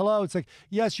mom's like, hello. It's like,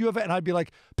 yes, you have it. And I'd be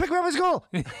like, pick me up at school.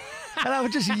 And I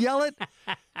would just yell it.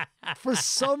 For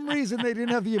some reason, they didn't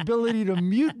have the ability to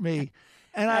mute me.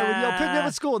 And I would yell, pick me up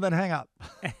at school, and then hang up.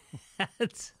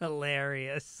 That's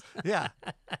hilarious. Yeah.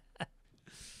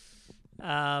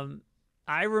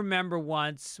 I remember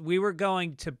once we were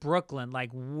going to Brooklyn,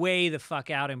 like way the fuck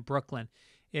out in Brooklyn.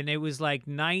 And it was like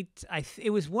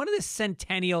it was one of the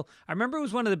centennial. I remember it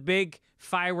was one of the big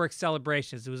fireworks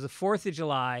celebrations. It was the 4th of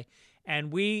July.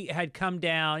 And we had come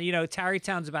down,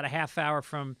 Tarrytown's about a half hour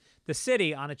from the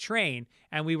city on a train.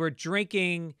 And we were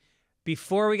drinking.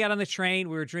 Before we got on the train,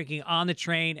 we were drinking on the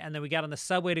train, and then we got on the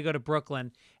subway to go to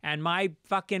Brooklyn, and my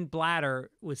fucking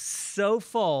bladder was so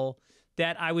full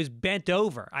that I was bent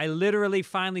over. I literally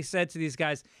finally said to these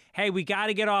guys, hey, we got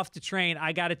to get off the train.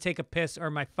 I got to take a piss or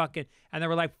my fucking... And they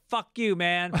were like, fuck you,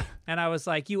 man. And I was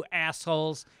like, you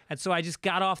assholes. And so I just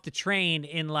got off the train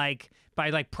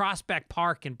by Prospect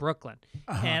Park in Brooklyn.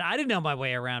 And I didn't know my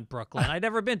way around Brooklyn. I'd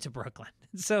never been to Brooklyn.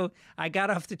 So I got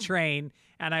off the train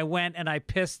and I went and I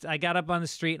pissed. I got up on the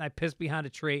street and I pissed behind a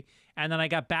tree. And then I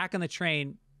got back on the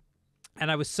train and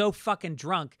I was so fucking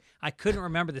drunk, I couldn't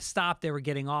remember the stop they were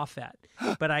getting off at.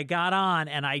 But I got on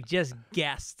and I just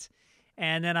guessed.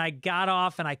 And then I got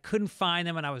off and I couldn't find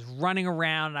them and I was running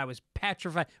around and I was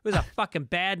petrified. It was a fucking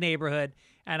bad neighborhood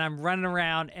and I'm running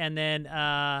around and then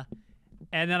I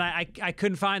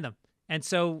couldn't find them. And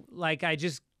so I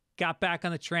just got back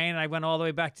on the train and I went all the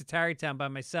way back to Tarrytown by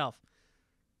myself.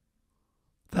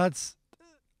 That's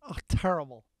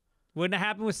terrible. Wouldn't have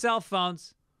happened with cell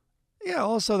phones. Yeah,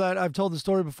 also that I've told the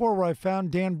story before where I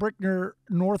found Dan Brickner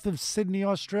north of Sydney,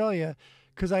 Australia,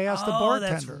 because I asked the bartender.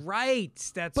 That's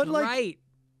right. That's But, like, right.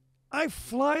 I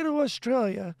fly to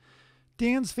Australia.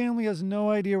 Dan's family has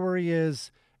no idea where he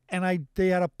is, and they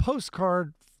had a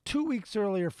postcard 2 weeks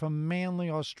earlier from Manly,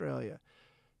 Australia.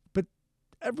 But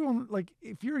everyone, like,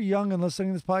 if you're young and listening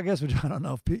to this podcast, which I don't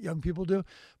know if young people do,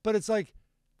 but it's like,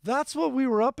 that's what we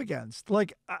were up against.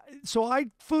 Like, so I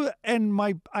flew, and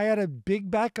I had a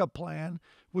big backup plan,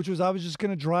 which was I was just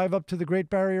going to drive up to the Great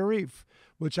Barrier Reef,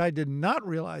 which I did not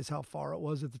realize how far it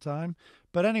was at the time.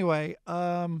 But anyway,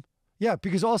 yeah,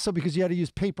 because you had to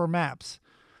use paper maps,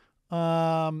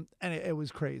 and it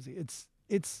was crazy.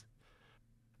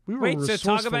 We were Wait, so talk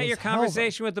resourceful about as your hell, though.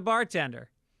 conversation with the bartender.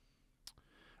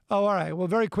 Oh, all right. Well,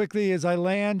 very quickly as I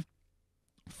land,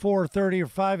 4:30 or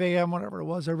 5 a.m., whatever it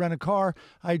was, I rent a car.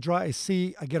 I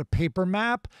get a paper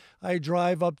map. I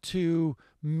drive up to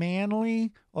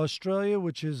Manly, Australia,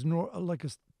 which is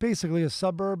basically a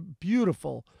suburb,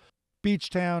 beautiful beach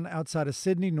town outside of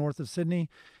Sydney, north of Sydney.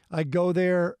 I go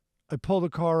there. I pull the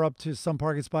car up to some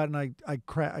parking spot, and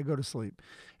I go to sleep.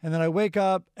 And then I wake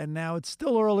up, and now it's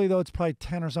still early, though. It's probably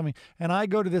 10 or something. And I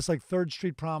go to this, like, 3rd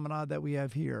Street promenade that we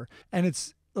have here. And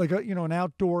it's like an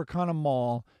outdoor kind of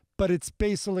mall, but it's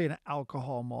basically an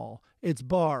alcohol mall. It's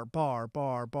bar.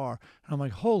 And I'm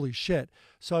like, holy shit.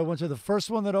 So I went to the first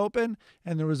one that opened,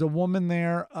 and there was a woman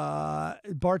there,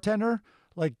 bartender,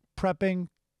 like prepping,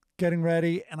 getting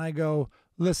ready. And I go,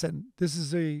 listen, this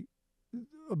is a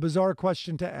bizarre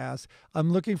question to ask.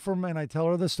 I'm looking for, and I tell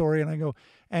her the story, and I go,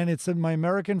 and it's my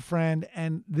American friend,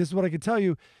 and this is what I can tell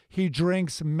you. He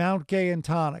drinks Mount Gay and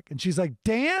tonic. And she's like,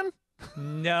 Dan?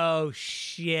 No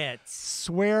shit.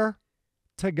 Swear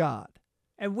to God.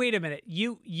 And wait a minute,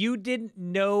 you didn't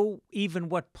know even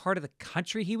what part of the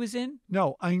country he was in?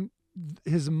 No,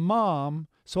 his mom.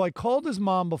 So I called his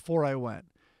mom before I went,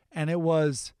 and it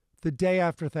was the day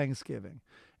after Thanksgiving.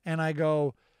 And I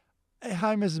go, hey,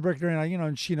 hi, Mrs. Brickner, and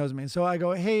and she knows me. So I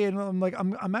go, hey, and I'm like,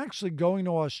 I'm actually going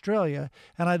to Australia,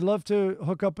 and I'd love to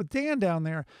hook up with Dan down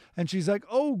there. And she's like,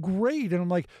 oh, great. And I'm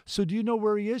like, so do you know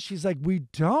where he is? She's like, we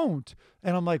don't.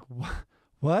 And I'm like,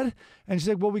 what? And she's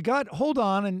like, well, hold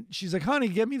on. And she's like, honey,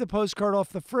 get me the postcard off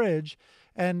the fridge.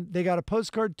 And they got a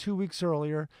postcard 2 weeks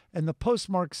earlier, and the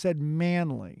postmark said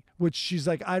Manly, which she's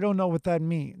like, I don't know what that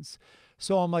means.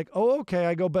 So I'm like, oh, okay.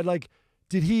 I go, but like,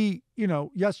 did he,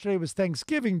 yesterday was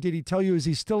Thanksgiving. Did he tell you, is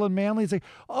he still in Manly? He's like,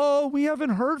 oh, we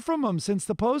haven't heard from him since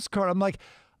the postcard. I'm like,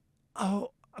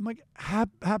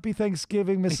 happy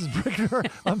Thanksgiving, Mrs. Brickner.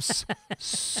 I'm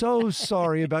so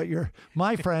sorry about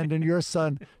my friend and your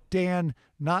son, Dan,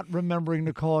 not remembering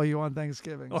to call you on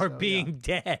Thanksgiving. Or being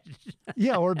dead.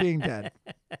 Yeah, or being dead.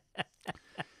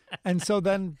 And so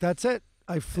then that's it.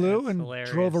 I flew and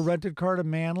drove a rented car to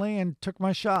Manly and took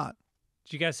my shot.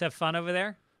 Did you guys have fun over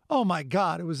there? Oh my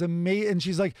God, it was amazing. And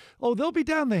she's like, oh, they'll be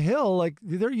down the hill. Like,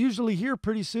 they're usually here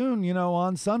pretty soon,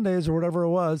 on Sundays or whatever it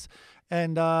was.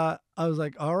 And I was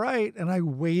like, all right. And I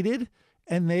waited,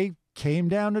 and they came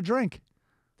down to drink.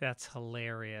 That's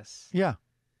hilarious. Yeah.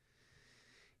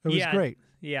 It was great.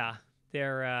 Yeah.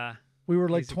 We were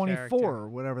like 24 or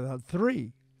whatever,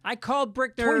 3. I called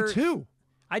Brickner. 22.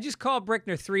 I just called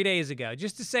Brickner 3 days ago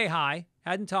just to say hi.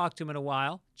 Hadn't talked to him in a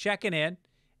while. Checking in.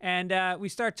 And we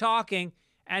start talking,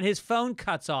 and his phone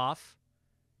cuts off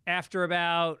after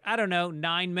about,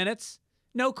 9 minutes.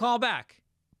 No call back.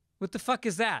 What the fuck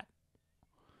is that?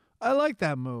 I like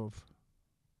that move.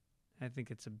 I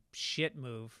think it's a shit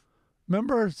move.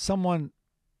 Remember some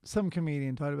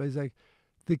comedian talked about, he's like,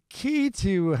 the key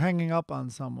to hanging up on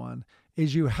someone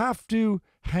is you have to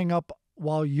hang up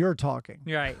while you're talking.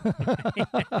 Right.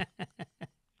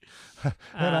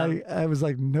 And I was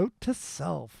like, note to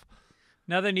self.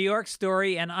 Another New York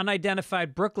story, an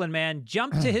unidentified Brooklyn man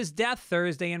jumped to his death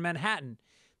Thursday in Manhattan.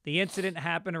 The incident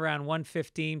happened around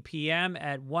 1:15 p.m.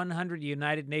 at 100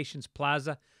 United Nations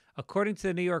Plaza. According to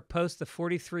the New York Post, the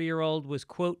 43-year-old was,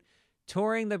 quote,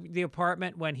 touring the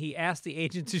apartment when he asked the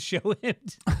agent to show him.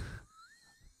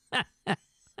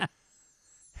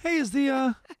 Hey,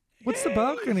 what's the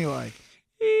balcony like?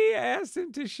 He asked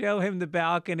him to show him the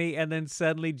balcony and then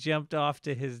suddenly jumped off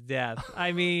to his death.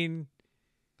 I mean,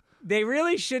 they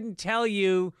really shouldn't tell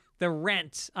you the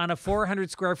rent on a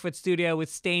 400-square-foot studio with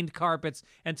stained carpets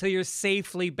until you're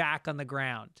safely back on the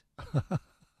ground.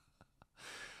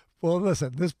 Well,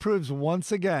 listen, this proves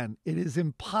once again it is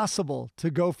impossible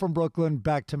to go from Brooklyn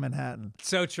back to Manhattan.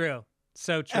 So true.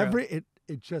 So true.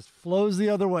 It just flows the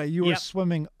other way. You are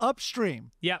swimming upstream.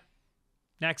 Yep.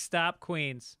 Next stop,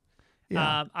 Queens.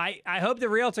 Yeah. I hope the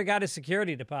realtor got his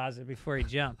security deposit before he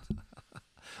jumped.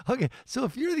 Okay, so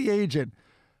if you're the agent,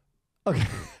 okay,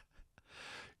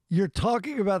 You're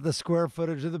talking about the square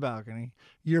footage of the balcony.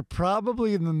 You're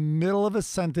probably in the middle of a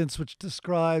sentence which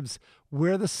describes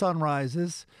where the sun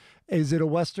rises. Is it a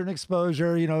Western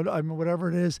exposure? You know, I mean, whatever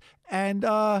it is. And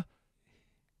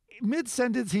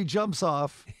mid-sentence, he jumps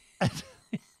off.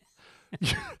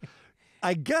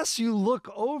 I guess you look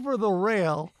over the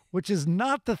rail, which is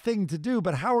not the thing to do,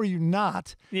 but how are you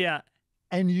not? Yeah.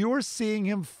 And you're seeing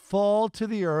him fall to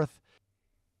the earth.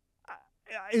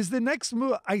 Is the next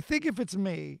move, I think if it's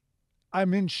me,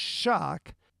 I'm in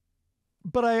shock,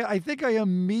 but I think I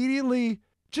immediately,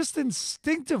 just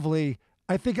instinctively,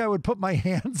 I think I would put my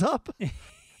hands up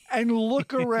and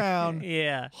look around,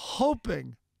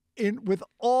 hoping with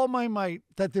all my might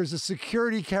that there's a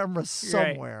security camera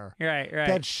somewhere right.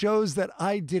 that shows that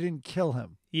I didn't kill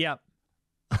him. Yep.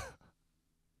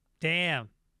 Damn.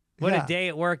 What a day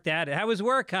at work that is. How was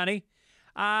work, honey?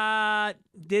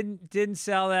 Didn't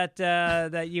sell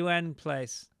that UN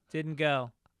place. Didn't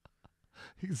go.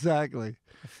 Exactly.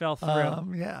 I fell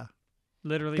through. Yeah.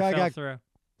 Literally fell through.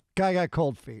 Guy got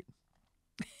cold feet.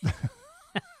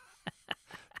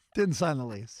 Didn't sign the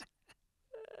lease.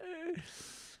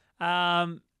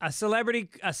 A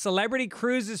celebrity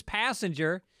cruise's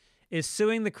passenger is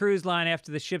suing the cruise line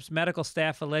after the ship's medical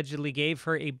staff allegedly gave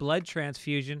her a blood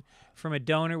transfusion from a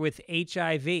donor with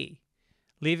HIV,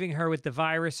 leaving her with the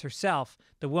virus herself.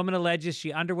 The woman alleges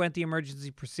she underwent the emergency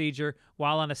procedure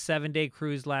while on a 7-day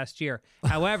cruise last year.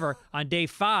 However, on day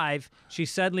 5, she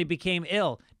suddenly became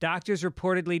ill. Doctors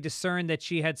reportedly discerned that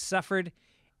she had suffered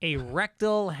a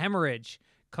rectal hemorrhage,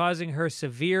 causing her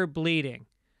severe bleeding.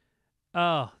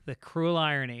 Oh, the cruel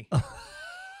irony.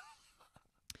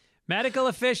 Medical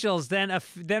officials then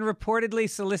reportedly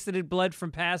solicited blood from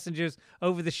passengers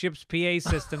over the ship's PA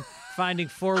system, finding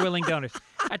 4 willing donors.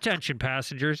 Attention,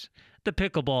 passengers. The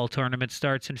pickleball tournament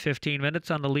starts in 15 minutes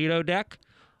on the Lido deck.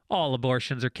 All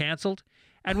abortions are canceled.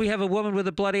 And we have a woman with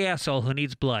a bloody asshole who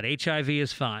needs blood. HIV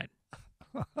is fine.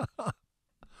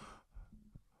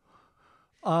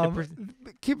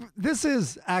 This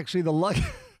is actually the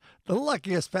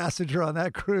luckiest passenger on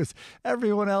that cruise.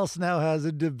 Everyone else now has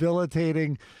a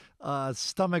debilitating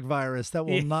stomach virus that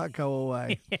will not go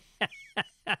away.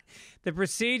 The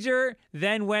procedure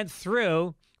then went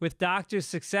through with doctors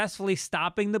successfully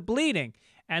stopping the bleeding,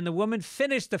 and the woman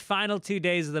finished the final 2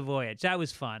 days of the voyage. That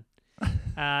was fun.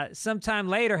 Sometime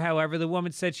later, however, the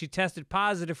woman said she tested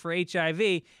positive for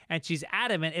HIV, and she's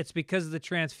adamant it's because of the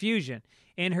transfusion.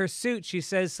 In her suit, she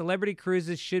says celebrity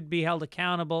cruises should be held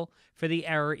accountable for the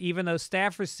error, even though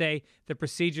staffers say the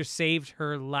procedure saved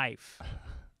her life.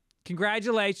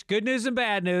 Congratulations. Good news and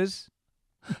bad news.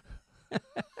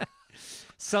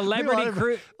 Celebrity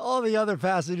cruise. All the other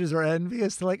passengers are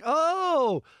envious. They're like,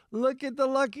 oh, look at the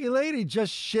lucky lady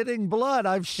just shitting blood.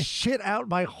 I've shit out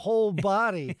my whole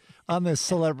body on this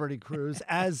celebrity cruise,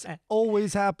 as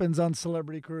always happens on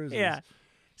celebrity cruises. Yeah.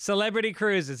 Celebrity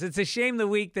cruises. It's a shame the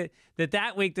week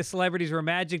that week the celebrities were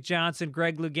Magic Johnson,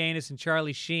 Greg Louganis, and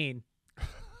Charlie Sheen.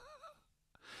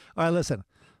 All right, listen.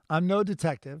 I'm no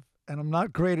detective, and I'm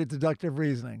not great at deductive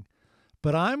reasoning,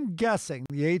 but I'm guessing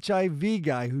the HIV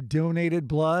guy who donated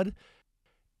blood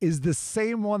is the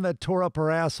same one that tore up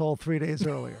her asshole 3 days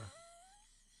earlier.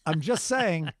 I'm just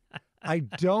saying, I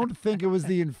don't think it was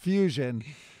the infusion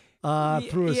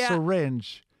through a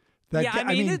syringe.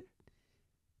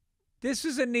 This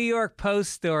was a New York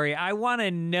Post story. I want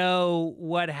to know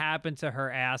what happened to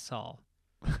her asshole.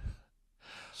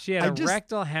 She had a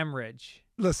rectal hemorrhage.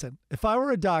 Listen, if I were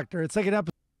a doctor, it's like an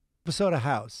episode of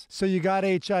House. So you got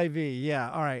HIV. Yeah.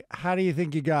 All right. How do you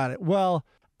think you got it? Well,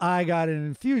 I got an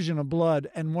infusion of blood,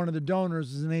 and one of the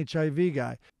donors is an HIV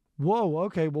guy. Whoa.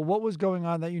 Okay. Well, what was going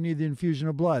on that you need the infusion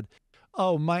of blood?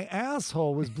 Oh, my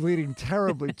asshole was bleeding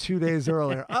terribly 2 days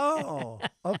earlier. Oh,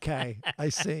 okay. I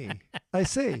see.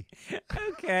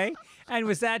 Okay. And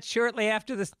was that shortly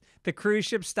after the cruise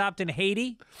ship stopped in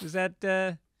Haiti? Was that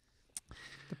the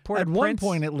port At of one Prince?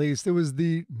 point, at least, it was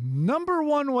the number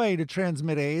one way to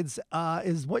transmit AIDS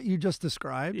is what you just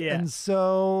described. Yeah. And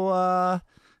so,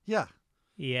 yeah.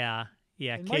 Yeah.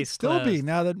 It Case might still closed. be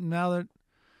now that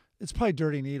it's probably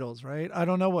dirty needles, right? I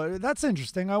don't know what. That's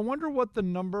interesting. I wonder what the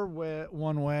number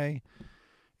one way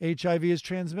HIV is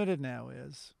transmitted now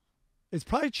is. It's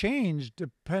probably changed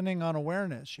depending on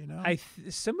awareness, you know?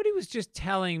 Somebody was just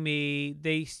telling me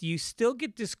you still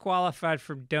get disqualified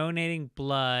from donating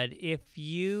blood if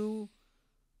you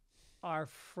are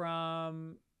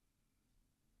from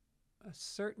a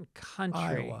certain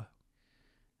country. Iowa.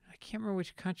 I can't remember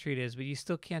which country it is, but you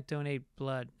still can't donate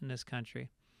blood in this country.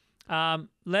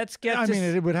 Let's get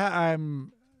it would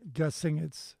I'm guessing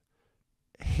it's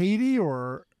Haiti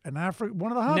or an Africa,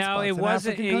 one of the hot No, spots, it an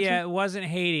wasn't. African country? Yeah, it wasn't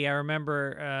Haiti. I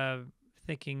remember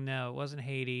thinking, no, it wasn't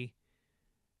Haiti.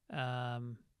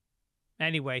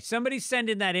 Anyway, somebody send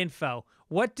in that info.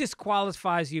 What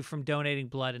disqualifies you from donating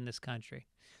blood in this country?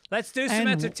 Let's do some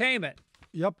entertainment.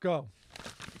 Yep, go.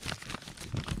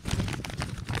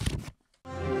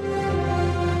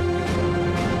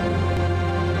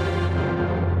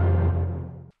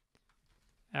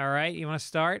 All right, you want to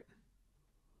start?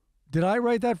 Did I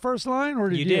write that first line or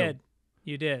did you? You did.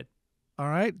 You did. All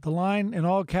right. The line in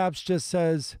all caps just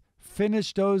says,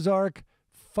 finished Ozark,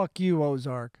 fuck you,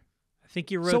 Ozark. I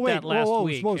think you wrote that last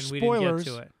week, and we didn't get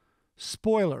to it.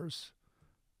 Spoilers.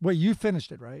 Wait, you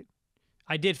finished it, right?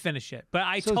 I did finish it, but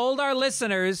I told our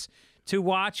listeners to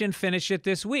watch and finish it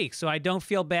this week, so I don't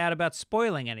feel bad about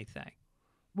spoiling anything.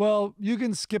 Well, you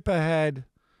can skip ahead.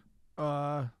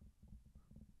 Yeah.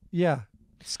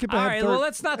 Skip ahead. All right, well,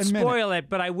 let's not spoil it,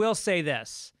 but I will say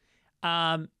this.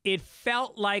 It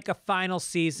felt like a final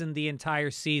season the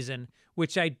entire season,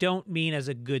 which I don't mean as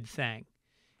a good thing.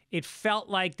 It felt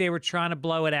like they were trying to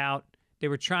blow it out. They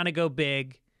were trying to go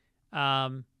big.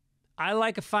 I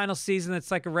like a final season that's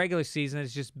like a regular season.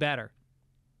 It's just better.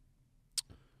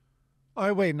 All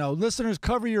right, wait, no. Listeners,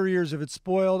 cover your ears if it's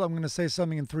spoiled. I'm going to say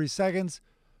something in 3 seconds.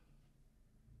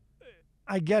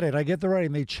 I get it. I get the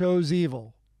writing. They chose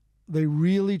evil. They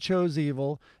really chose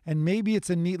evil. And maybe it's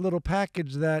a neat little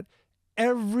package that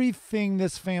everything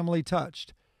this family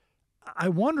touched. I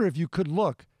wonder if you could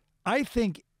look. I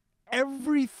think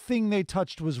everything they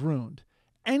touched was ruined.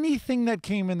 Anything that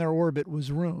came in their orbit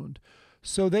was ruined.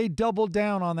 So they doubled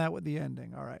down on that with the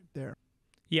ending. All right, there.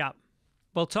 Yeah.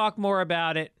 We'll talk more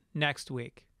about it next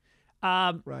week.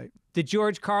 Right. The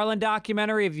George Carlin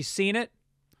documentary, have you seen it?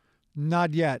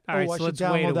 Not yet. All right, I so should let's wait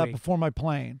download a that week. before my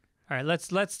plane. All right,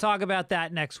 let's talk about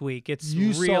that next week. It's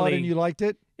You really, saw it and you liked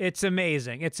it? It's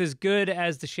amazing. It's as good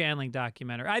as the Shandling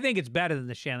documentary. I think it's better than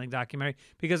the Shandling documentary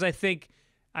because I think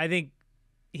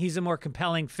he's a more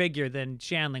compelling figure than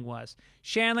Shandling was.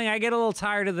 Shandling, I get a little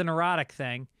tired of the neurotic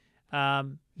thing.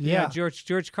 Yeah.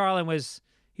 George Carlin was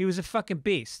a fucking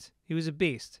beast. He was a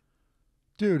beast.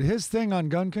 Dude, his thing on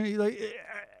gun control, like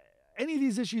any of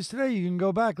these issues today, you can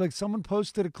go back. Like someone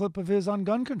posted a clip of his on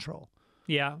gun control.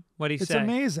 Yeah, what'd he It's say?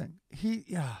 amazing. He's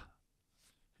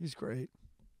great.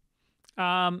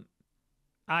 We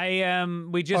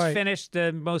just finished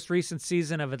the most recent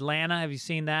season of Atlanta. Have you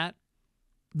seen that?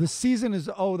 The season is,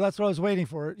 that's what I was waiting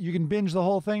for. You can binge the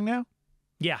whole thing now?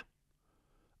 Yeah.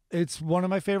 It's one of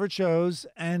my favorite shows,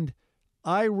 and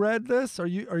I read this.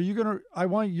 You're gonna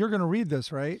read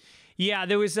this, right? Yeah,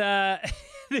 this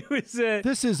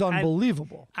is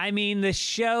unbelievable. I mean, the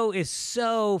show is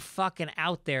so fucking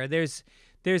out there. There's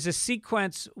a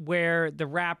sequence where the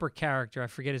rapper character, I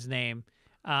forget his name,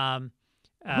 Paperboy.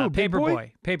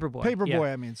 Paperboy, yeah.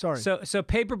 I mean, sorry. So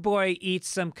Paperboy eats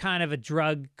some kind of a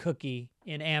drug cookie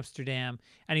in Amsterdam,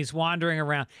 and he's wandering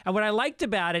around. And what I liked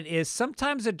about it is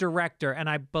sometimes a director, and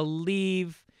I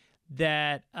believe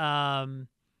that Donald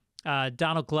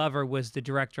Glover was the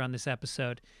director on this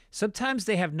episode. Sometimes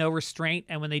they have no restraint,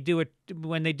 and when they do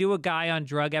a guy on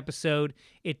drug episode,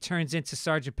 it turns into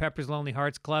Sgt. Pepper's Lonely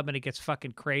Hearts Club, and it gets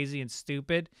fucking crazy and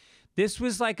stupid. This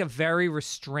was like a very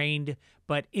restrained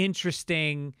but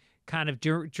interesting kind of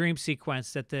dream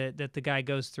sequence that the guy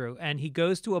goes through, and he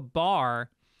goes to a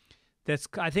bar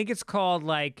I think it's called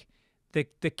like the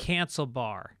cancel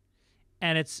bar,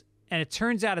 and it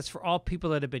turns out it's for all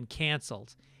people that have been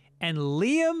canceled. And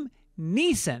Liam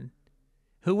Neeson,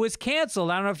 who was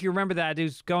canceled, I don't know if you remember that,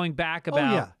 who's going back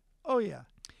about Oh yeah.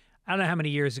 I don't know how many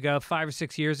years ago, 5 or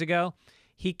 6 years ago,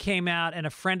 he came out and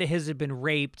a friend of his had been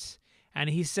raped, and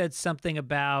he said something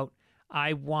about,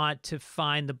 I want to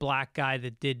find the black guy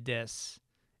that did this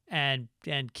and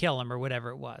kill him or whatever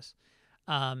it was.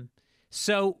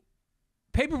 So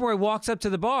Paperboy walks up to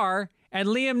the bar and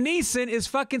Liam Neeson is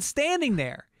fucking standing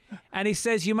there. And he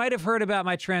says, you might have heard about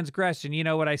my transgression. You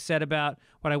know what I said about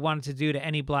what I wanted to do to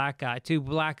any black guy,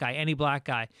 any black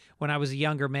guy when I was a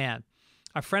younger man.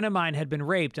 A friend of mine had been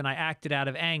raped and I acted out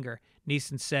of anger,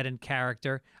 Neeson said in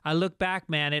character. I look back,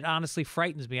 man, it honestly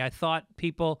frightens me. I thought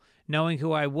people knowing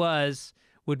who I was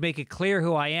would make it clear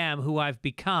who I am, who I've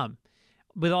become.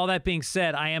 With all that being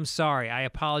said, I am sorry. I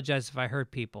apologize if I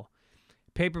hurt people.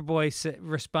 Paperboy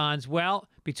responds, well,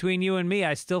 between you and me,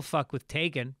 I still fuck with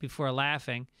Tegan, before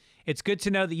laughing. It's good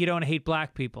to know that you don't hate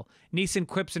black people. Neeson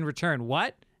quips in return,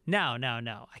 what? No.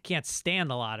 I can't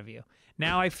stand a lot of you.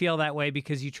 Now I feel that way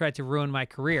because you tried to ruin my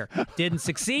career. Didn't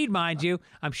succeed, mind you.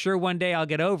 I'm sure one day I'll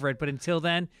get over it, but until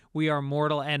then, we are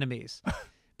mortal enemies.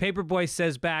 Paperboy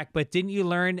says back, but didn't you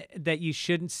learn that you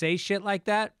shouldn't say shit like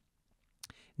that?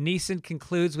 Neeson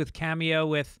concludes with cameo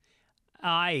with,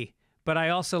 but I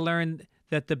also learned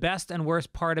that the best and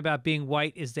worst part about being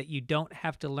white is that you don't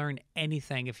have to learn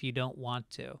anything if you don't want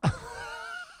to.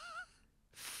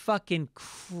 Fucking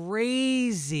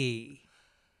crazy.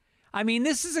 I mean,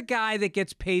 this is a guy that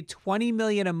gets paid $20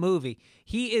 million a movie.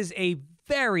 He is a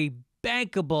very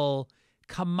bankable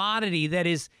commodity that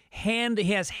is he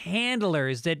has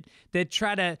handlers that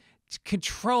try to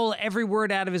control every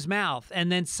word out of his mouth,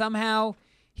 and then somehow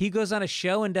he goes on a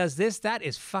show and does this. That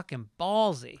is fucking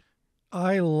ballsy.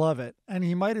 I love it. And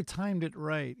he might have timed it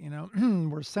right. You know,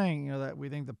 we're saying, you know, that we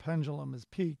think the pendulum has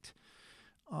peaked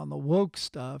on the woke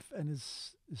stuff and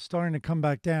is starting to come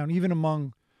back down, even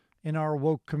in our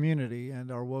woke community and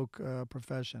our woke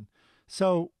profession.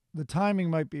 So the timing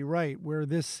might be right, where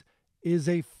this is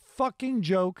a fucking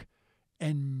joke,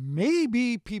 and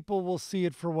maybe people will see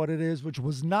it for what it is, which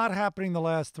was not happening the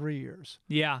last 3 years.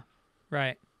 Yeah,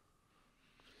 right.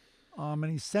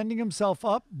 And he's sending himself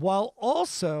up while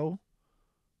also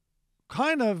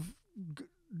kind of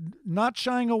not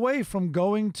shying away from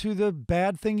going to the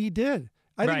bad thing he did.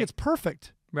 I think it's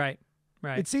perfect. Right.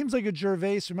 It seems like a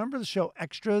Gervais. Remember the show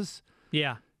Extras?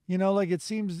 Yeah. You know, like it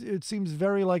seems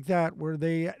very like that, where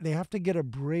they have to get a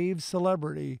brave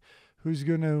celebrity who's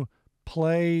going to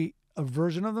play a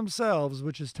version of themselves,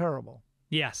 which is terrible.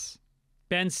 Yes.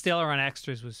 Ben Stiller on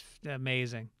Extras was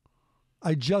amazing.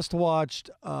 I just watched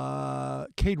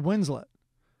Kate Winslet.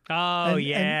 Oh,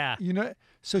 yeah. And, you know,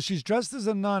 so she's dressed as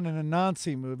a nun in a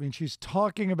Nazi movie, and she's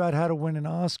talking about how to win an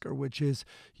Oscar, which is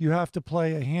you have to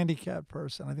play a handicapped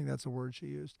person. I think that's the word she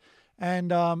used.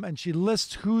 And she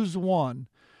lists who's won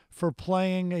for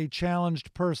playing a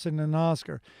challenged person in an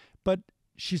Oscar. But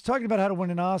she's talking about how to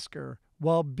win an Oscar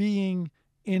while being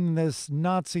in this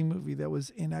Nazi movie that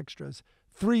was in Extras.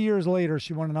 3 years later,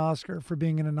 she won an Oscar for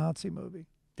being in a Nazi movie.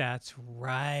 That's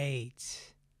right.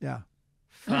 Yeah.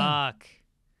 Fuck.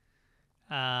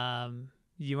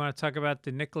 You want to talk about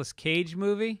the Nicolas Cage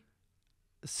movie?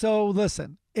 So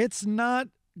listen, it's not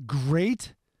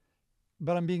great,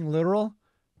 but I'm being literal.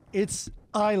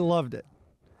 I loved it.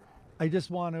 I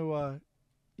just want to, I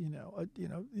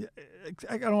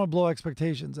don't want to blow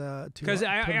expectations. Because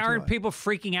aren't people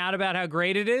freaking out about how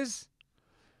great it is?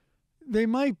 They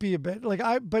might be a bit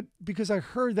but because I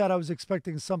heard that, I was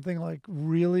expecting something like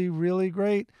really, really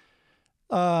great.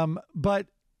 But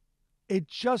it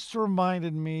just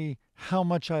reminded me how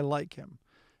much I like him.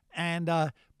 And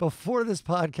before this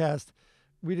podcast,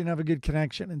 we didn't have a good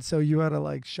connection. And so you had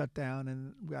to shut down,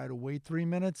 and we had to wait 3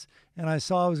 minutes. And I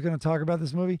saw I was going to talk about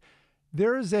this movie.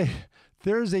 There's a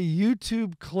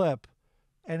YouTube clip,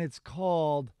 and it's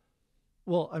called,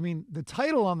 the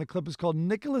title on the clip is called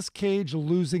Nicolas Cage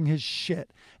Losing His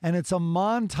Shit. And it's a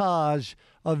montage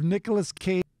of Nicolas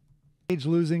Cage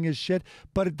losing his shit.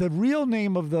 But the real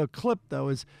name of the clip, though,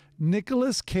 is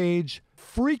Nicolas Cage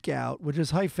Freak Out, which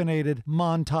is hyphenated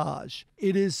montage.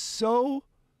 It is so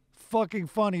fucking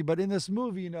funny. But in this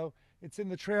movie, it's in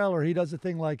the trailer. He does a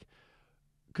thing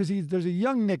because there's a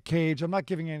young Nick Cage. I'm not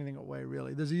giving anything away,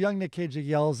 really. There's a young Nick Cage that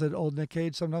yells at old Nick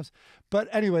Cage sometimes. But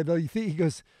anyway, though,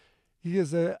 he's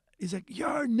like,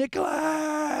 "You're Nicolas!"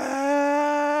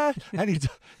 And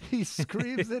he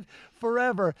screams it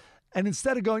forever. And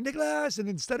instead of going, "Nicholas," and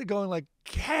instead of going like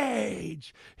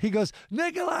Cage, he goes,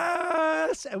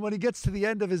 "Nicholas." And when he gets to the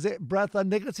end of his breath on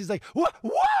Nicholas, he's like, "Whoa,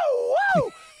 whoa,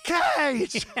 whoa,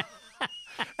 Cage."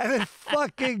 And it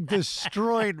fucking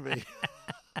destroyed me.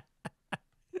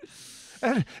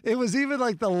 And it was even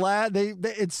like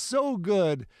it's so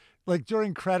good. Like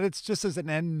during credits, just as an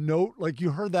end note, like you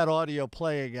heard that audio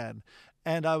play again.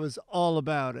 And I was all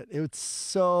about it. It's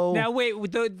so now. Wait,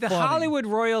 the funny. Hollywood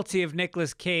royalty of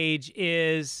Nicolas Cage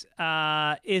is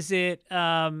it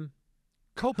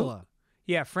Coppola?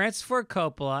 Yeah, Francis Ford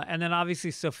Coppola, and then obviously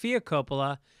Sofia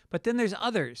Coppola. But then there's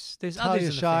others. There's Talia others. In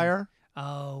the Shire. family.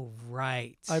 Oh,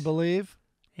 right. I believe.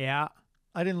 Yeah.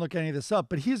 I didn't look any of this up,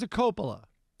 but he's a Coppola.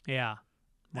 Yeah.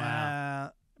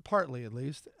 Wow. Partly, at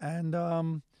least, and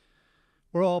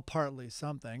we're all partly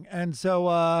something, and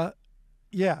so.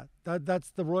 Yeah,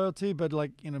 that's the royalty, but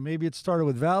maybe it started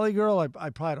with Valley Girl. I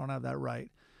probably don't have that right.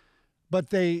 But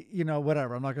they,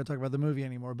 whatever. I'm not going to talk about the movie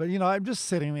anymore. But, I'm just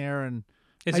sitting there and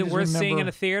Is it worth seeing in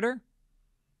a theater?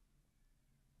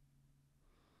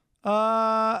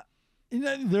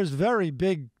 There's very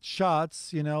big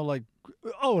shots, and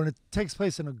it takes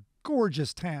place in a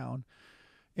gorgeous town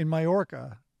in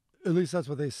Mallorca. At least that's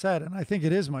what they said, and I think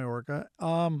it is Mallorca.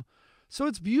 So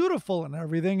it's beautiful and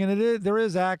everything, and there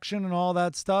is action and all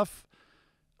that stuff.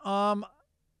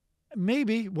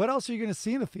 Maybe. What else are you going to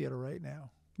see in a theater right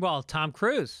now? Well, Tom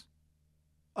Cruise.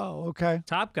 Oh, okay.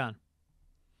 Top Gun.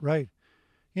 Right.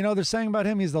 You know, they're saying about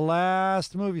him he's the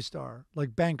last movie star, like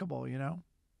bankable, you know?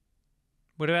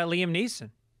 What about Liam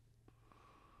Neeson?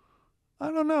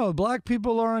 I don't know. Black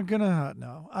people aren't going to...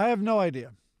 No, I have no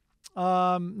idea.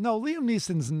 No, Liam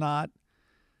Neeson's not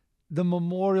the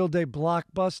Memorial Day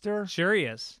blockbuster. Sure he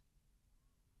is.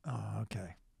 Oh,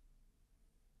 okay.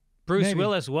 Bruce Maybe.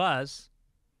 Willis was.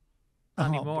 Not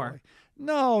Oh, anymore.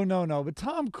 boy. No. But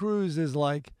Tom Cruise is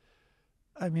like,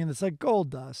 I mean, it's like gold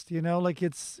dust, you know? Like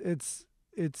it's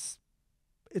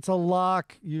a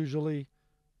lock usually.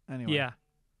 Anyway. Yeah.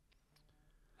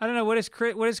 I don't know. What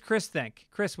does Chris think?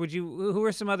 Chris, who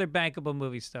are some other bankable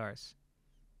movie stars?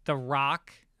 The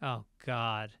Rock? Oh,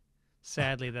 God.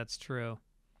 Sadly, that's true.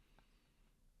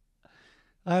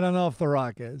 I don't know if The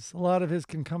Rock is. A lot of his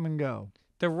can come and go.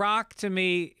 The Rock, to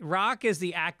me, Rock is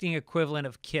the acting equivalent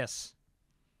of Kiss.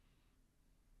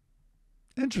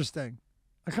 Interesting.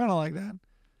 I kind of like that.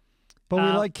 But we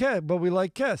like Kiss. But we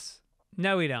like Kiss.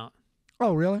 No, we don't.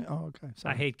 Oh, really? Oh, okay.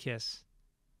 Sorry. I hate Kiss.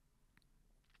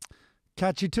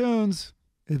 Catchy tunes.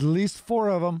 At least 4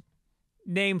 of them.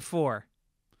 Name 4.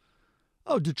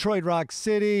 Oh, Detroit Rock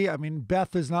City. I mean,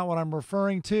 Beth is not what I'm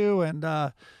referring to.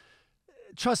 And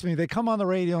trust me, they come on the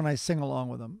radio and I sing along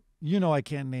with them. You know I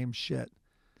can't name shit.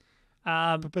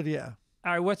 But yeah.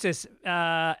 All right, what's this?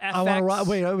 FX? I want to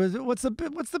wait. What's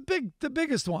the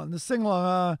biggest one? The sing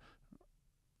along.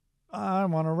 I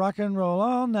want to rock and roll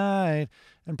all night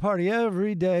and party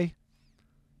every day.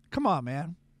 Come on,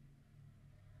 man.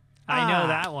 I know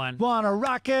that one. Wanna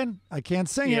rockin'? I can't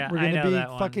sing Yeah, it. We're I gonna know be that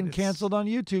one. fucking It's- canceled on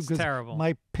YouTube It's because terrible.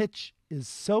 my pitch is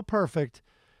so perfect.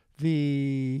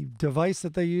 The device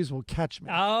that they use will catch me.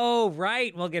 Oh,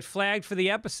 right. We'll get flagged for the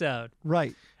episode.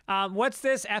 Right. What's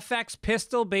this? FX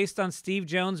Pistol based on Steve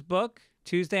Jones' book?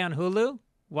 Tuesday on Hulu?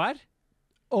 What?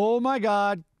 Oh my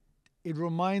God. It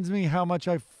reminds me how much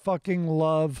I fucking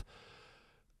love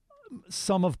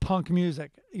some of punk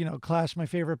music. You know, Clash, my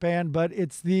favorite band, but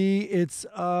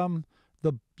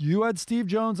you had Steve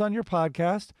Jones on your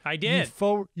podcast. I did.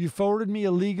 You forwarded me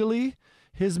illegally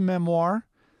his memoir,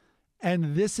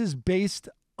 and this is based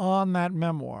on that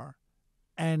memoir.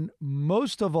 And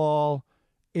most of all,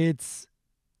 it's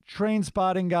Train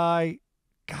Spotting guy,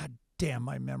 God damn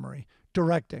my memory,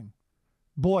 directing.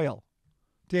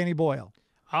 Danny Boyle.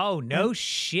 Oh, no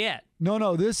shit.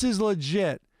 No, this is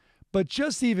legit. But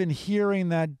just even hearing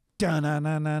that,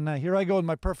 da-na-na-na-na, here I go with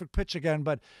my perfect pitch again,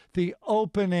 but the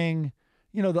opening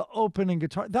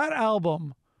guitar, that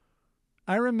album,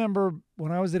 I remember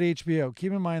when I was at HBO,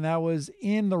 keep in mind that was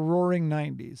in the roaring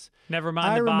 90s. Never mind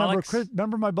I the remember bollocks.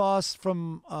 remember my boss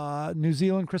from New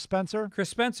Zealand, Chris Spencer? Chris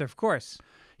Spencer, of course.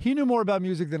 He knew more about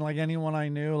music than like anyone I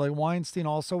knew. Like Weinstein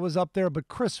also was up there, but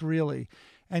Chris really.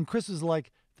 And Chris was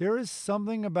like, there is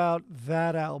something about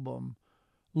that album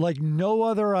like no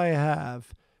other I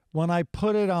have. When I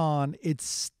put it on, it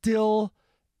still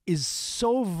is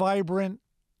so vibrant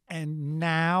and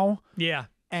now Yeah.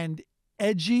 and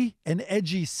edgy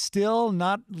still,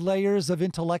 not layers of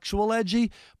intellectual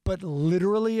edgy, but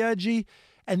literally edgy.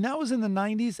 And that was in the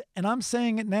 90s, and I'm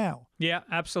saying it now. Yeah,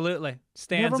 absolutely.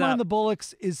 Stands Never mind up. the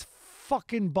Bullocks is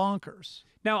fucking bonkers.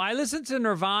 No, I listen to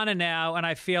Nirvana now, and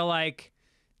I feel like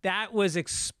that was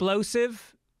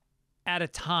explosive at a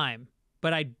time,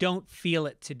 but I don't feel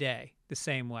it today the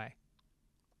same way.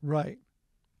 Right.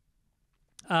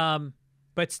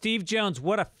 But Steve Jones,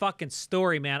 what a fucking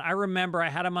story, man. I remember I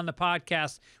had him on the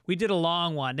podcast. We did a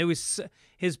long one.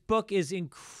 His book is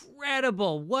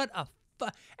incredible. What a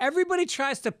everybody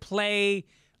tries to play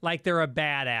like they're a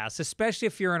badass, especially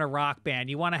if you're in a rock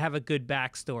band. You want to have a good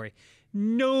backstory.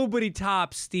 Nobody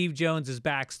tops Steve Jones's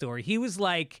backstory. He was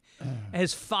like,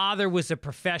 his father was a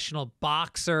professional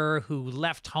boxer who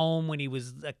left home when he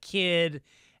was a kid,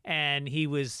 and he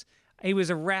was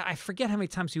I forget how many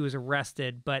times he was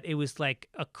arrested, but it was like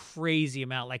a crazy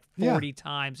amount, like 40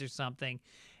 times or something.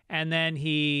 And then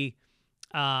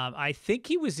I think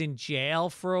he was in jail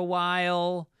for a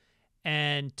while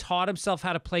and taught himself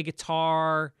how to play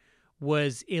guitar,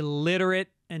 was illiterate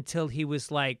until he was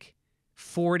like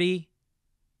 40.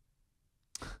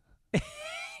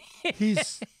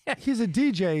 He's a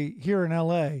DJ here in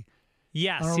LA.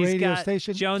 Yes, on a he's radio got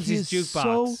station. Jonesy's He is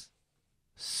Jukebox.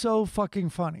 So fucking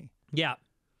funny. Yeah.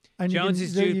 And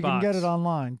Jonesy's you can Jukebox. get it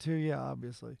online too, yeah,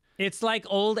 obviously. It's like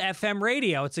old FM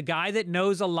radio. It's a guy that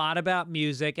knows a lot about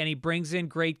music, and he brings in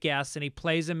great guests, and he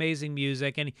plays amazing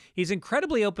music, and he's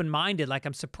incredibly open-minded. Like,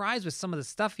 I'm surprised with some of the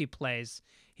stuff he plays.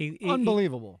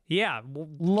 Unbelievable. Yeah.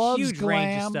 Loves huge glam.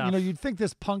 range of stuff. You know, you'd think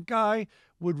this punk guy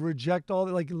would reject all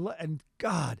that, and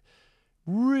God,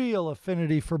 real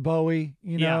affinity for Bowie,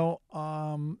 you know,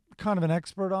 kind of an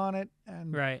expert on it.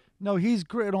 And right. no, he's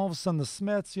great. And all of a sudden the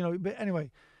Smiths, but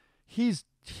anyway,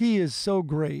 he is so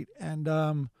great.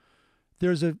 And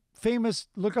there's a famous,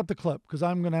 look up the clip because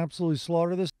I'm going to absolutely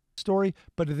slaughter this story.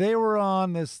 But they were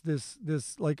on this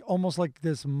like almost like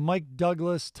this Mike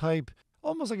Douglas type,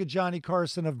 almost like a Johnny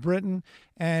Carson of Britain,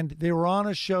 and they were on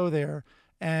a show there,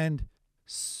 and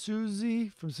Susie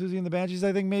from Susie and the Banshees,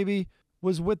 I think maybe,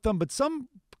 was with them, but some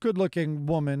good-looking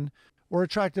woman or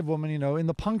attractive woman, in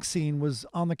the punk scene was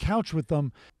on the couch with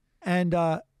them, and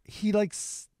he the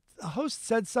host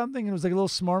said something and it was like a little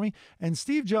smarmy, and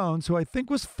Steve Jones, who I think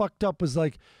was fucked up, was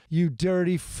like, "You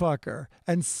dirty fucker,"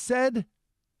 and said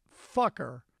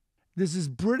fucker. This is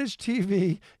British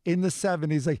TV in the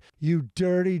 70s, like, "You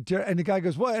dirty," and the guy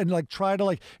goes, "What?" And like try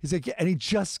to he's like, and he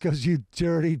just goes, "You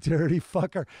dirty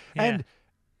fucker," Yeah.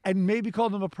 and maybe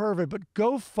called him a pervert, but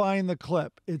go find the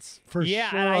clip. It's for sure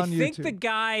and I on YouTube. think the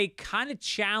guy kind of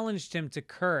challenged him to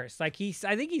curse. Like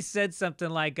I think he said something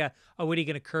like, "Oh, what are you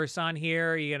gonna curse on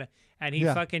here? Are you gonna?" And he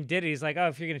fucking did it. He's like, "Oh,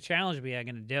 if you're gonna challenge me, I'm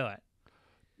gonna do it."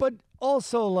 But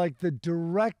also like the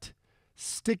direct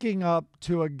sticking up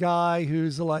to a guy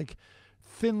who's like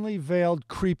thinly veiled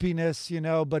creepiness,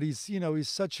 but he's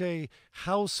such a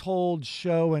household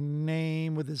show and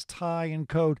name with his tie and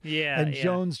coat. Yeah. And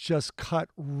Jones just cut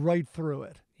right through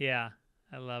it. Yeah,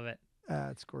 I love it.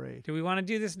 That's great. Do we want to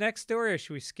do this next story or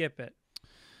should we skip it?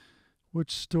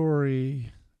 Which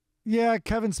story? Yeah,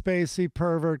 Kevin Spacey,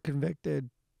 pervert,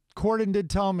 convicted. Corden did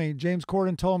tell me, James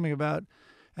Corden told me about,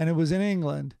 and it was in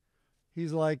England.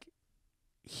 He's like,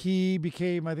 he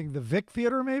became, I think, the Vic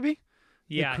Theater, maybe?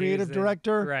 Yeah, the creative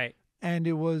director. Right. And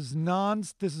it was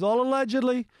this is all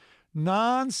allegedly,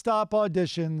 non-stop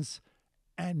auditions.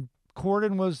 And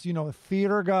Corden was, a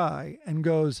theater guy, and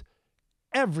goes,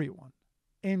 everyone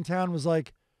in town was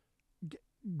like,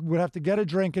 would have to get a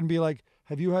drink and be like,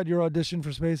 "Have you had your audition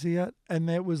for Spacey yet?" And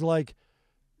it was like,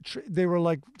 they were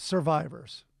like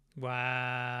survivors.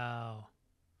 Wow.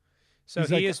 So He's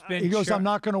he like, has been. He goes, "I'm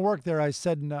not going to work there." I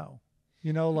said no.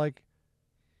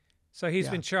 So he's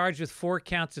been charged with 4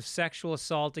 counts of sexual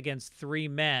assault against 3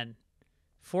 men.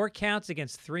 4 counts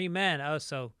against 3 men. Oh,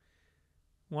 so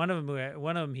one of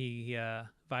them he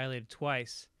violated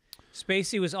twice.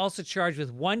 Spacey was also charged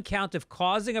with 1 count of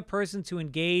causing a person to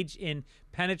engage in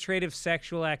penetrative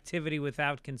sexual activity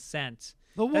without consent.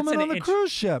 The woman on the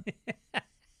cruise ship.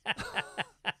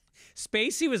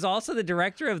 Spacey was also the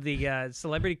director of the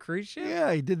celebrity cruise ship?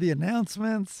 Yeah, he did the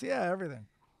announcements. Yeah, everything.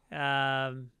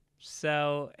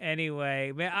 So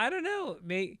anyway, I don't know.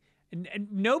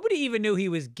 Nobody even knew he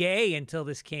was gay until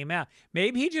this came out.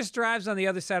 Maybe he just drives on the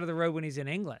other side of the road when he's in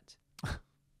England.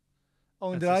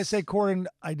 Oh, and did I say Corden?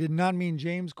 I did not mean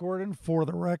James Corden, for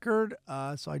the record.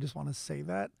 So I just want to say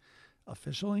that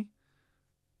officially.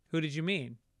 Who did you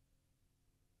mean?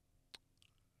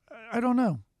 I don't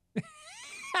know.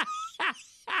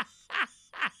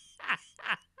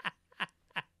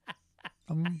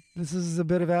 This is a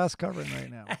bit of ass covering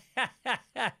right now.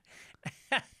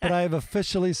 But I have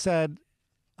officially said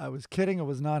I was kidding. It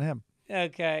was not him.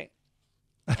 Okay.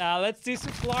 Let's do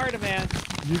some Florida, man.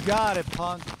 You got it,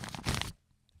 punk.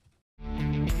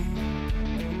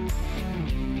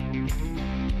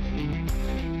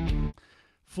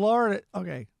 Florida.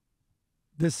 Okay.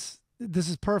 This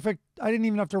is perfect. I didn't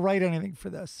even have to write anything for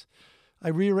this. I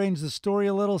rearranged the story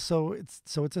a little, so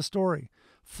it's a story.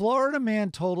 Florida man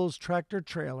totals tractor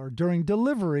trailer during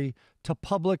delivery to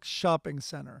Publix shopping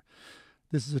center.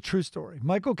 This is a true story.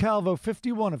 Michael Calvo,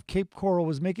 51, of Cape Coral,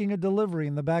 was making a delivery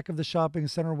in the back of the shopping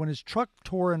center when his truck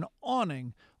tore an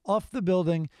awning off the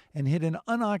building and hit an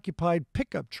unoccupied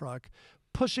pickup truck,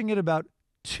 pushing it about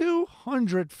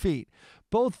 200 feet.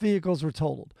 Both vehicles were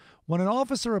totaled. When an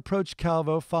officer approached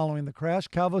Calvo following the crash,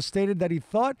 Calvo stated that he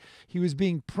thought he was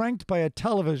being pranked by a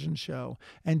television show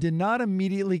and did not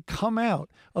immediately come out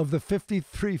of the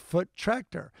 53-foot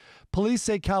tractor. Police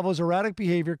say Calvo's erratic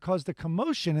behavior caused a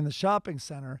commotion in the shopping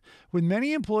center, with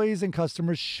many employees and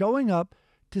customers showing up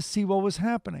to see what was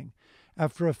happening.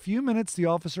 After a few minutes, the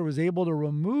officer was able to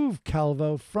remove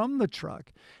Calvo from the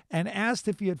truck and asked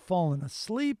if he had fallen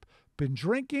asleep, been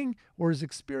drinking, or is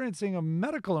experiencing a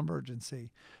medical emergency.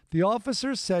 The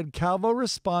officer said Calvo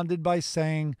responded by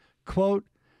saying, quote,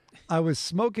 "I was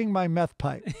smoking my meth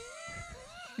pipe."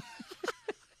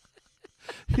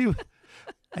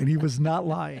 And he was not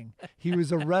lying. He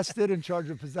was arrested and charged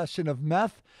with possession of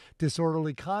meth,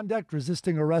 disorderly conduct,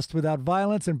 resisting arrest without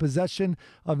violence, and possession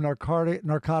of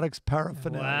narcotics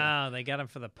paraphernalia. Wow, they got him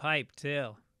for the pipe,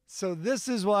 too. So this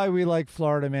is why we like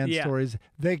Florida man stories.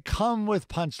 They come with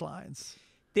punchlines.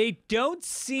 They don't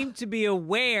seem to be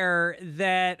aware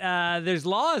that there's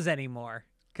laws anymore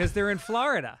because they're in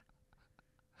Florida.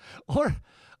 Or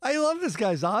I love this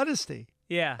guy's honesty.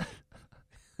 Yeah.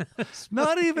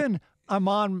 Not even I'm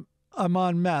on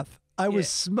meth. I was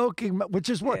smoking, which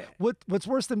is what's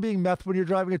worse than being meth when you're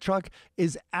driving a truck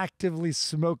is actively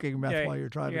smoking meth while you're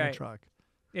driving a truck.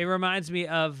 It reminds me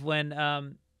of when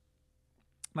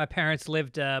my parents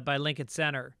lived by Lincoln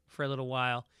Center for a little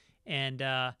while, and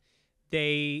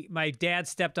my dad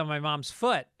stepped on my mom's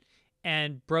foot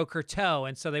and broke her toe,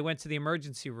 and so they went to the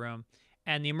emergency room,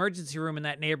 and the emergency room in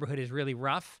that neighborhood is really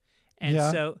rough, and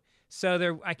so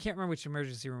there, I can't remember which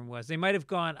emergency room it was. They might have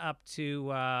gone up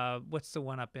to what's the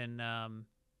one up in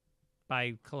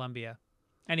by Columbia?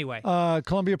 Anyway,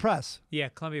 Columbia Press. Yeah,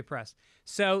 Columbia Press.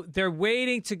 So they're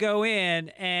waiting to go in,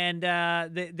 and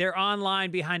they're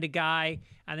online behind a guy,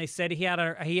 and they said he had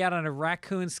on a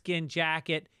raccoon skin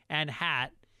jacket and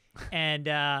hat, and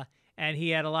he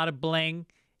had a lot of bling,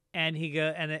 and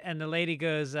the lady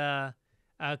goes,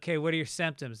 okay, what are your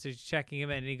symptoms? They're checking him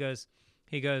in, and he goes,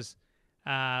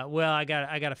 well, I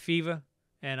got a fever,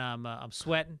 and I'm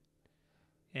sweating,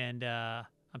 and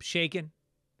I'm shaking.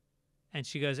 And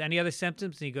she goes, any other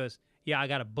symptoms? And he goes, yeah, I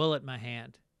got a bullet in my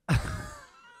hand.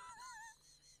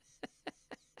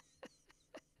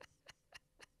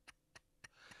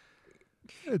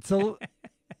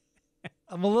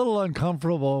 I'm a little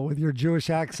uncomfortable with your Jewish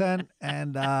accent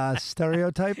and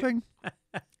stereotyping.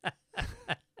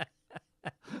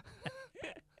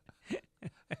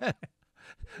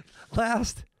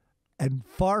 Last and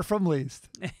far from least,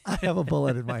 I have a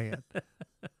bullet in my hand.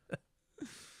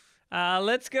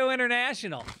 Let's go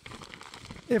international.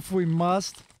 If we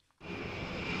must.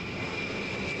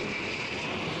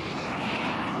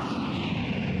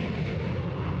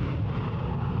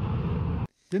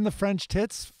 Didn't the French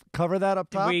tits cover that up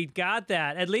top? We got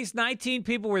that. At least 19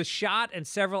 people were shot and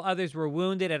several others were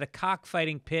wounded at a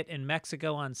cockfighting pit in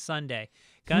Mexico on Sunday.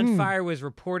 Gunfire was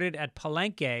reported at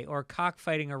Palenque, or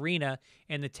cockfighting arena,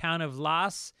 in the town of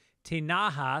Las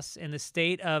Tinajas in the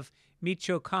state of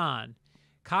Michoacan.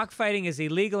 Cockfighting is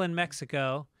illegal in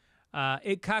Mexico.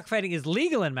 Cockfighting is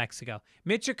legal in Mexico.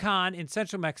 Michoacan in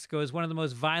central Mexico is one of the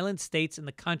most violent states in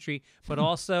the country, but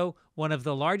also one of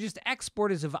the largest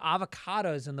exporters of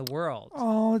avocados in the world.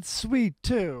 Oh, it's sweet,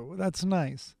 too. That's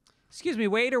nice. Excuse me,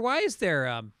 waiter, why is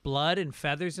there blood and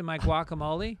feathers in my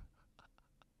guacamole?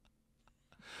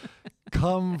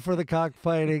 Come for the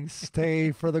cockfighting,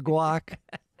 stay for the guac.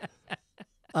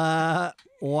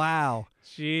 Wow.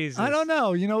 Jesus. I don't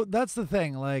know. You know, that's the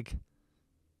thing. Like,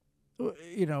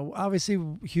 you know, obviously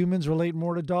humans relate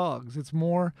more to dogs. It's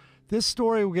more, this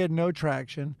story will get no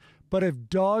traction. But if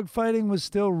dog fighting was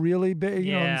still really big,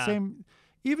 you know, the same,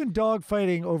 even dog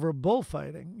fighting over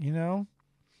bullfighting, you know?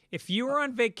 If you were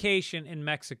on vacation in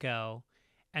Mexico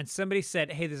and somebody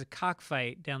said, hey, there's a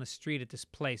cockfight down the street at this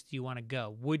place, do you want to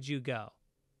go? Would you go?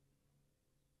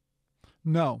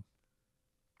 No.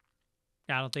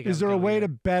 I don't think. Is there a way to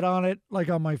bet on it, like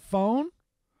on my phone?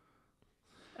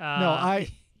 No,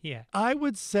 I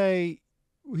would say,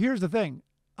 here's the thing.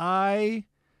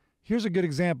 Here's a good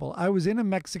example. I was in a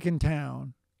Mexican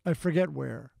town, I forget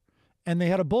where, and they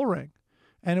had a bull ring,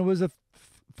 and it was a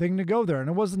thing to go there, and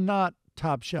it was not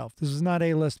top shelf. This was not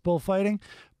A-list bullfighting,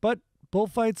 but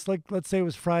bullfights, like, let's say it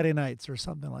was Friday nights or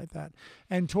something like that,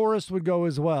 and tourists would go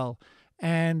as well.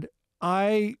 And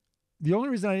the only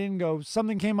reason I didn't go,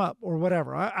 something came up or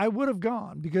whatever. I would have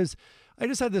gone because I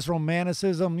just had this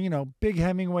romanticism, you know, big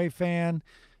Hemingway fan.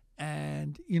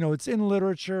 And, you know, it's in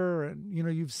literature and, you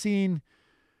know, you've seen,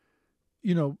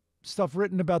 you know, stuff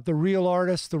written about the real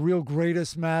artists, the real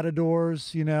greatest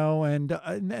matadors, you know, and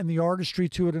the artistry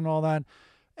to it and all that.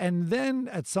 And then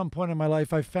at some point in my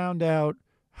life, I found out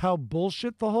how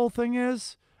bullshit the whole thing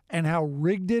is. And how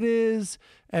rigged it is,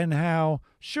 and how,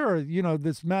 sure, you know,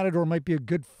 this matador might be a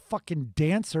good fucking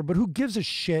dancer, but who gives a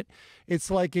shit?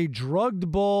 It's like a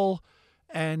drugged bull,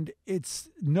 and it's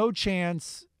no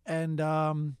chance, and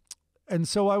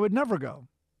so I would never go.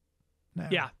 No.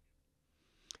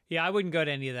 Yeah, I wouldn't go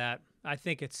to any of that. I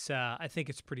think it's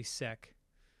pretty sick.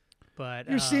 But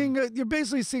you're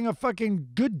basically seeing a fucking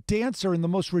good dancer in the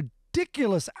most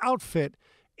ridiculous outfit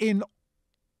in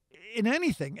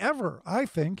anything ever, I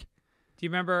think. Do you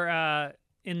remember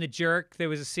in The Jerk, there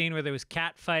was a scene where there was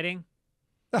cat fighting?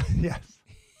 Yes.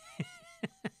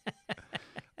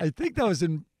 I think that was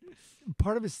in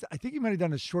part of his, I think he might have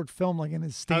done a short film like in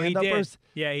his stand-up. Oh, he did.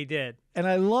 Yeah, he did. And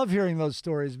I love hearing those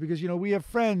stories because, you know, we have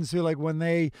friends who, like, when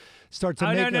they start to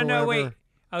make no, wait.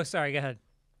 Oh, sorry, go ahead.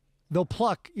 They'll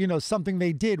pluck, you know, something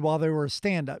they did while they were a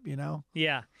stand-up, you know?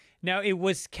 Yeah. No, it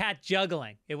was cat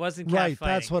juggling. It wasn't cat fighting. Right,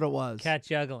 that's what it was. Cat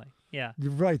juggling. Yeah.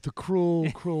 You're right. The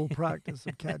cruel practice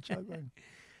of cat juggling.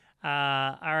 All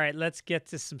right, let's get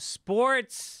to some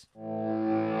sports.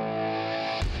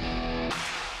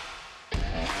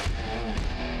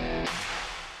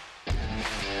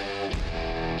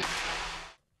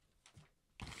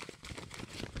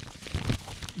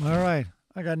 All right.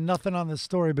 I got nothing on this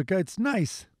story, but it's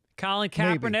nice. Colin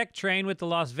Kaepernick trained with the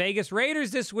Las Vegas Raiders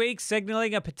this week,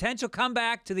 signaling a potential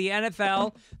comeback to the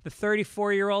NFL. The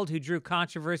 34-year-old who drew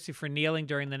controversy for kneeling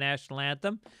during the national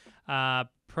anthem,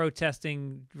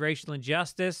 protesting racial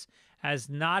injustice, has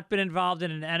not been involved in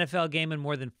an NFL game in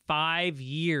more than 5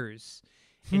 years.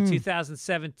 In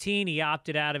 2017, he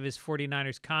opted out of his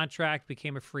 49ers contract,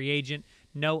 became a free agent.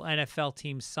 No NFL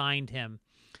team signed him.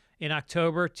 In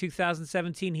October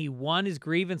 2017, he won his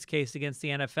grievance case against the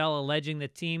NFL, alleging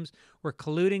that teams were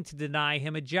colluding to deny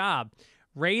him a job.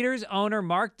 Raiders owner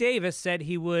Mark Davis said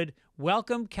he would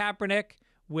welcome Kaepernick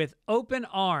with open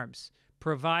arms,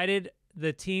 provided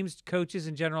the team's coaches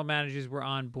and general managers were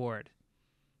on board.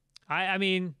 I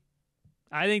mean,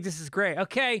 I think this is great.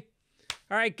 Okay.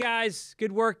 All right, guys.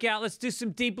 Good workout. Let's do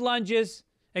some deep lunges.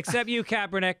 Except you,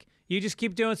 Kaepernick. You just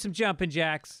keep doing some jumping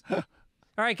jacks.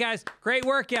 All right, guys. Great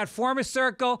workout. Form a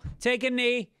circle. Take a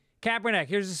knee. Kaepernick,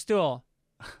 here's a stool.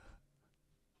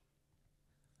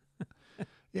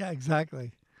 Yeah,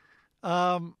 exactly.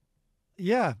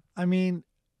 Yeah, I mean,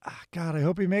 God, I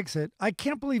hope he makes it. I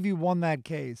can't believe he won that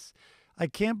case. I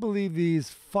can't believe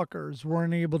these fuckers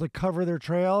weren't able to cover their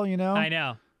trail, you know? I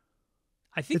know.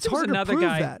 I think it's there was hard another to prove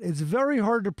guy. that. It's very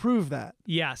hard to prove that.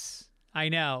 Yes, I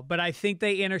know. But I think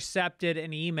they intercepted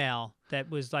an email that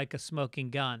was like a smoking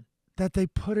gun. That they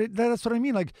put it, that's what I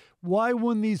mean. Like, why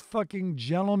wouldn't these fucking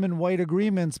gentlemen white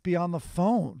agreements be on the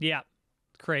phone? Yeah,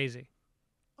 crazy.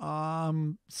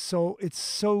 So it's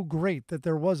so great that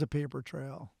there was a paper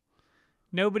trail.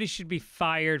 Nobody should be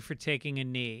fired for taking a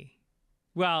knee.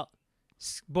 Well,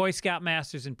 Boy Scout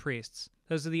masters and priests.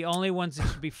 Those are the only ones that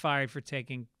should be fired for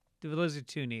taking. Those are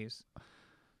 2 knees.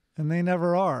 And they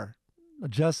never are.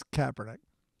 Just Kaepernick.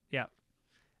 Yeah.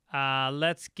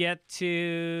 Let's get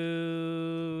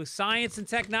to science and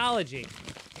technology.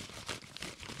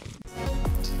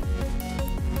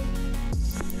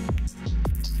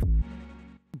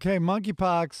 Okay,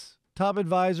 monkeypox. Top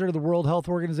advisor to the World Health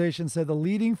Organization said the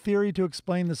leading theory to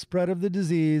explain the spread of the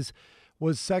disease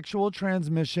was sexual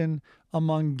transmission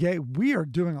among gay. We are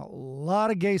doing a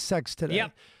lot of gay sex today.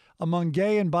 Yep. Among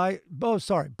gay and bisex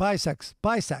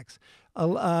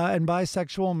and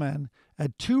bisexual men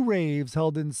at 2 raves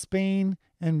held in Spain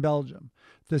and Belgium.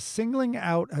 The singling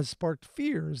out has sparked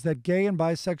fears that gay and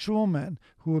bisexual men,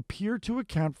 who appear to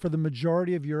account for the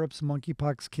majority of Europe's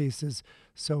monkeypox cases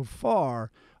so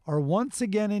far, are once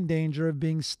again in danger of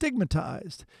being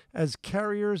stigmatized as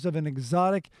carriers of an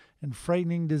exotic and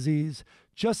frightening disease,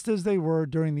 just as they were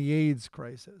during the AIDS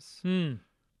crisis.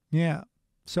 Yeah.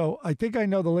 So I think I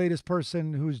know the latest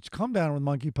person who's come down with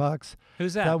monkeypox.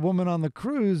 Who's that? That woman on the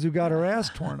cruise who got her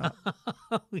ass torn up.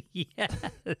 Oh,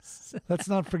 yes. Let's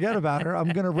not forget about her. I'm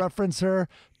going to reference her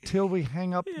till we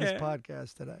hang up this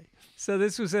podcast today. So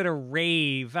this was at a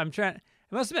rave. It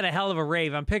must have been a hell of a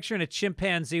rave. I'm picturing a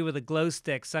chimpanzee with a glow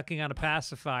stick sucking on a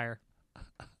pacifier.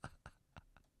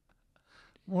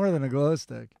 More than a glow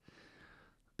stick.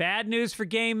 Bad news for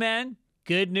gay men.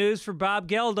 Good news for Bob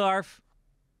Geldof.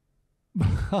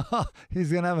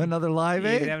 He's going to have another live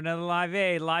He's aid? gonna have another live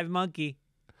aid, live monkey.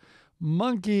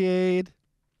 Monkey aid.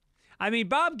 I mean,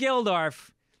 Bob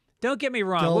Geldof, don't get me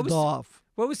wrong.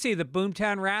 What was he, the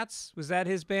Boomtown Rats? Was that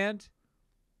his band?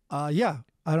 Yeah,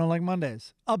 I don't like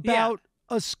Mondays. About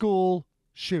a school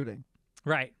shooting.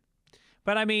 Right.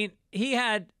 But I mean, he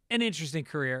had an interesting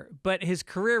career, but his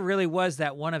career really was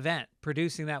that one event,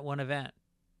 producing that one event.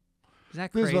 Is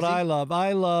that crazy? This is what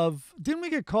I love. Didn't we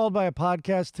get called by a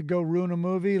podcast to go ruin a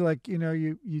movie? Like, you know,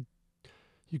 you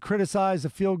criticize a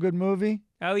feel-good movie.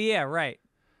 Oh, yeah, right.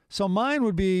 So mine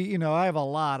would be, you know, I have a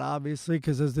lot, obviously,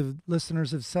 because as the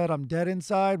listeners have said, I'm dead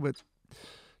inside with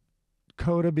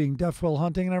Coda being Death Will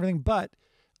Hunting and everything. But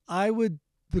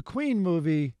the Queen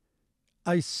movie,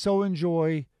 I so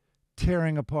enjoy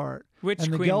tearing apart. Which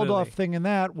and the Queen Geldof movie? thing in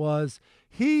that was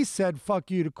he said fuck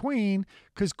you to Queen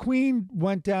because Queen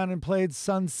went down and played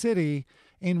Sun City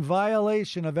in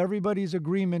violation of everybody's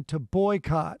agreement to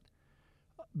boycott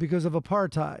because of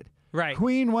apartheid. Right.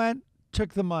 Queen went,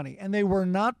 took the money, and they were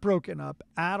not broken up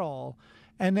at all.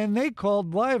 And then they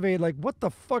called Live Aid like, what the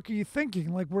fuck are you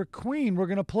thinking? Like, we're Queen, we're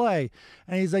going to play.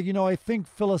 And he's like, you know, I think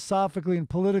philosophically and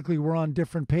politically we're on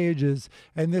different pages,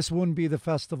 and this wouldn't be the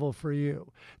festival for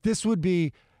you. This would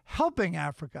be helping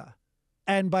Africa.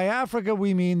 And by Africa,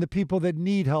 we mean the people that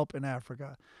need help in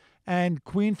Africa. And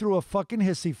Queen threw a fucking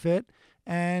hissy fit,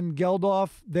 and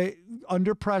Geldof, they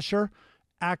under pressure,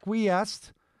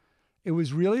 acquiesced. It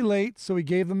was really late, so he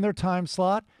gave them their time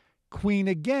slot. Queen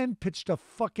again pitched a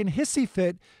fucking hissy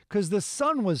fit because the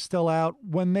sun was still out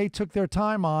when they took their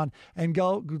time on, and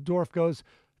Geldof goes,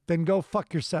 then go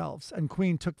fuck yourselves. And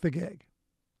Queen took the gig.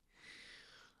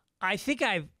 I think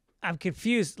I'm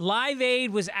confused. Live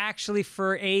Aid was actually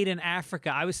for aid in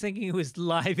Africa. I was thinking it was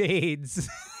Live AIDS.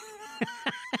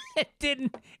 It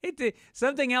didn't. It did.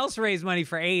 Something else raised money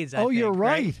for AIDS. I think, you're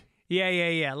right.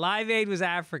 Yeah. Live Aid was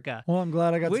Africa. Well, I'm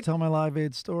glad I got to tell my Live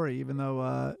Aid story, even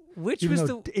though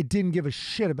it didn't give a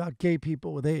shit about gay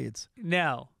people with AIDS.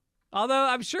 No, although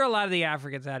I'm sure a lot of the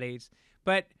Africans had AIDS.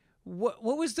 But what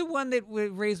was the one that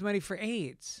raised money for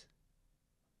AIDS?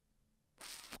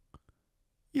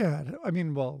 Yeah, I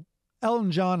mean, well,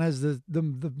 Elton John has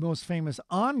the most famous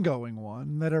ongoing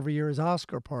one that every year is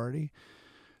Oscar Party.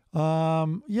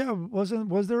 Yeah,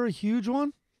 was there a huge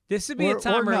one? This would be a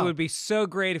time where it would be so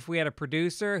great if we had a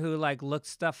producer who like looked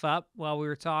stuff up while we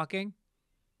were talking.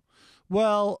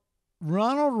 Well,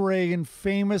 Ronald Reagan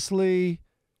famously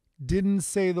didn't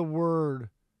say the word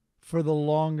for the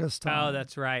longest time. Oh,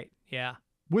 that's right. Yeah.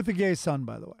 With a gay son,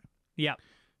 by the way. Yep.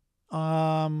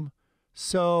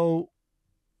 So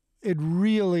it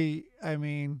really, I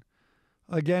mean,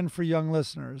 again, for young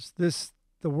listeners,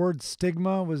 the word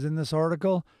stigma was in this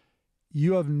article.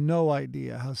 You have no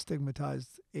idea how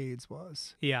stigmatized AIDS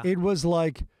was. Yeah. It was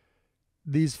like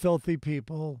these filthy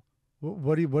people.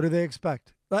 What do they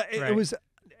expect?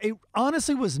 It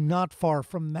honestly was not far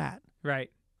from that. Right.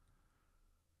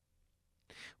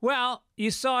 Well,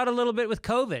 you saw it a little bit with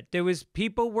COVID. There was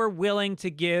people were willing to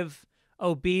give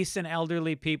obese and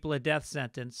elderly people a death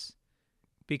sentence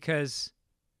because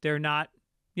they're not,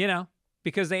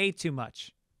 because they ate too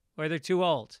much or they're too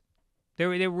old.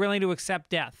 They're willing to accept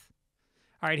death.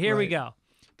 All right, here we go.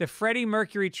 The Freddie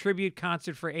Mercury tribute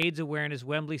concert for AIDS awareness,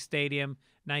 Wembley Stadium,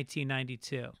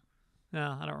 1992.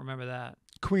 No, I don't remember that.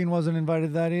 Queen wasn't invited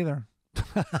to that either.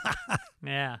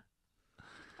 Yeah.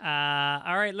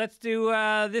 All right, let's do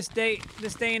this day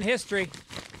in history.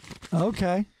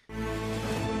 Okay.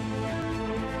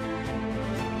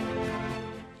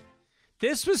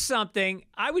 This was something,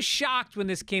 I was shocked when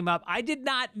this came up. I did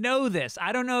not know this.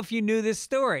 I don't know if you knew this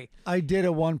story. I did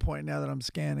at one point now that I'm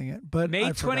scanning it, but May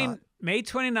I forgot. May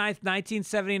 29th,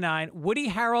 1979,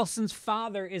 Woody Harrelson's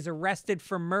father is arrested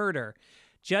for murder.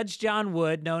 Judge John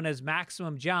Wood, known as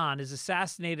Maximum John, is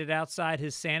assassinated outside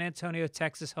his San Antonio,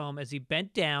 Texas home as he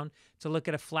bent down to look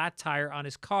at a flat tire on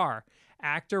his car.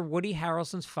 Actor Woody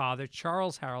Harrelson's father,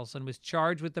 Charles Harrelson, was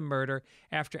charged with the murder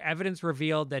after evidence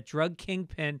revealed that drug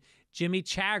kingpin Jimmy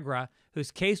Chagra,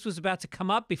 whose case was about to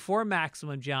come up before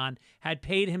Maximum John, had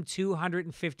paid him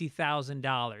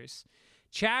 $250,000.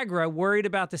 Chagra, worried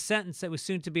about the sentence that was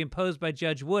soon to be imposed by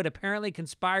Judge Wood, apparently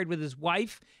conspired with his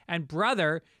wife and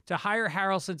brother to hire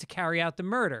Harrelson to carry out the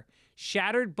murder.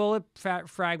 Shattered bullet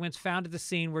fragments found at the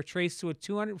scene were traced to a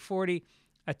 240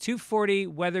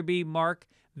 Weatherby Mark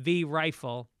V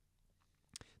rifle,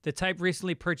 the type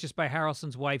recently purchased by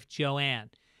Harrelson's wife, Joanne.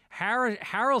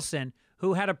 Harrelson,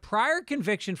 who had a prior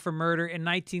conviction for murder in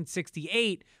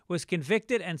 1968, was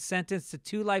convicted and sentenced to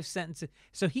 2 life sentences.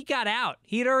 So he got out.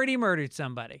 He had already murdered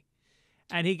somebody.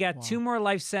 And he got 2 more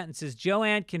life sentences.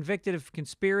 Joanne, convicted of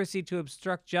conspiracy to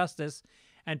obstruct justice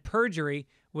and perjury,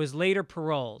 was later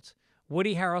paroled.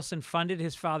 Woody Harrelson funded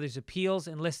his father's appeals,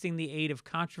 enlisting the aid of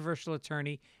controversial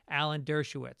attorney Alan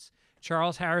Dershowitz.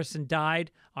 Charles Harrison died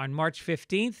on March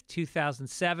 15th,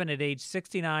 2007, at age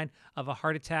 69 of a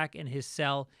heart attack in his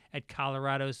cell at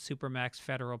Colorado's Supermax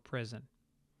Federal Prison.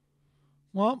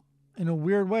 Well, in a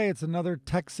weird way, it's another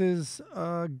Texas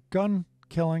gun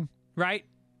killing. Right.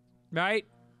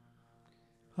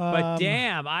 But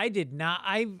damn, I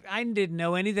didn't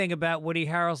know anything about Woody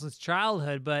Harrelson's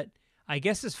childhood, but I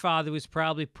guess his father was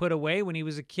probably put away when he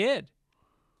was a kid.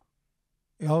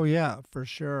 Oh yeah, for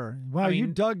sure. Wow,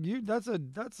 that's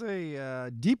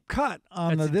a deep cut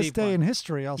on this day in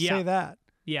history. I'll say that.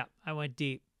 Yeah, I went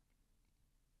deep.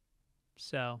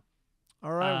 So,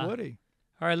 all right, Woody.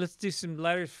 All right, let's do some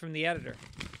letters from the editor.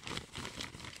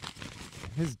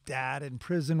 His dad in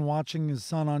prison watching his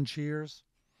son on Cheers.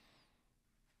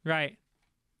 Right.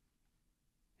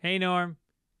 Hey, Norm.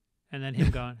 And then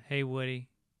him going, hey, Woody.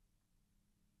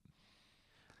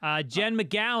 Jen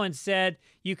McGowan said,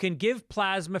 you can give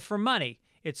plasma for money.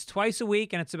 It's twice a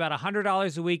week, and it's about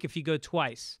 $100 a week if you go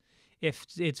twice. If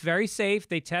it's very safe,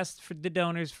 they test for the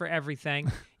donors for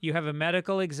everything. You have a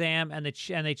medical exam, and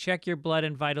they check your blood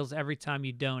and vitals every time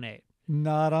you donate.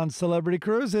 Not on Celebrity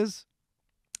Cruises.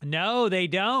 No, they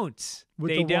don't.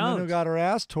 With the woman who got her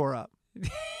ass tore up.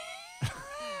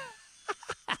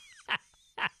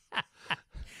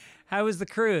 How was the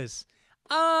cruise?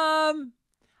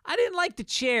 I didn't like the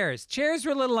chairs. Chairs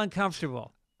were a little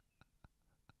uncomfortable.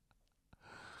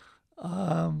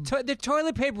 The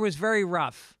toilet paper was very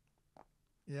rough.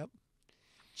 Yep.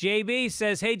 JB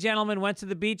says, hey, gentlemen, went to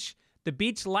the beach The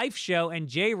Beach Life Show and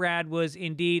J-Rad was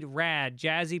indeed rad.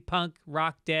 Jazzy punk,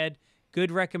 rock dead.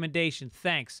 Good recommendation.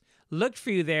 Thanks. Looked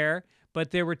for you there,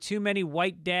 but there were too many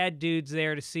white dad dudes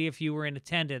there to see if you were in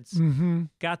attendance.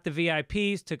 Got the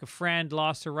VIPs, took a friend,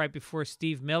 lost her right before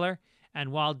Steve Miller,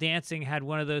 and while dancing had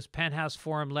one of those Penthouse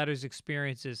Forum letters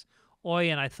experiences.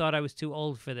 Oy, and I thought I was too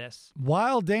old for this.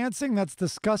 While dancing? That's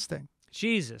disgusting.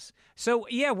 Jesus. So,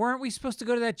 yeah, weren't we supposed to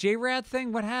go to that J-Rad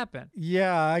thing? What happened?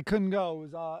 Yeah, I couldn't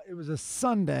go. It was a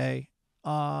Sunday.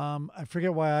 I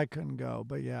forget why I couldn't go,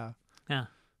 but yeah. Yeah.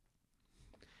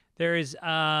 There is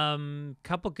a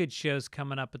couple good shows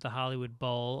coming up at the Hollywood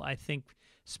Bowl. I think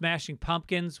Smashing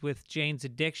Pumpkins with Jane's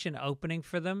Addiction opening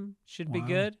for them should be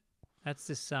good. That's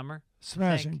this summer.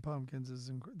 Smashing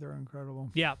Pumpkins they're incredible.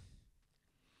 Yeah.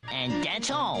 And that's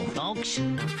all, folks.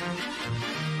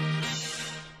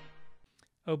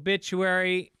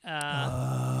 Obituary.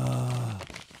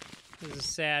 This is a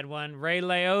sad one. Ray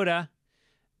Liotta,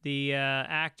 the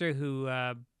actor who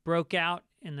broke out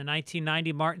in the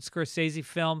 1990 Martin Scorsese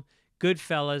film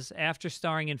Goodfellas after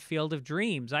starring in Field of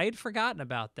Dreams. I had forgotten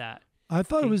about that. I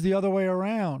thought it was the other way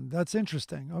around. That's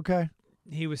interesting. Okay.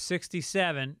 He was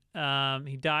 67.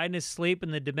 He died in his sleep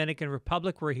in the Dominican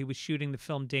Republic where he was shooting the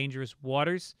film Dangerous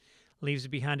Waters. Leaves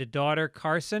behind a daughter,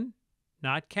 Carson.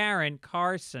 Not Karen,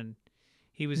 Carson.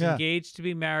 He was engaged to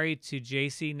be married to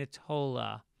J.C.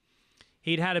 Natola.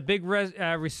 He'd had a big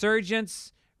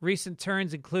resurgence. Recent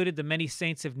turns included The Many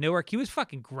Saints of Newark. He was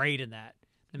fucking great in that.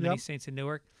 The Many Saints of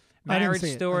Newark. Marriage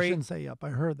Story. I shouldn't say yep. I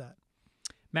heard that.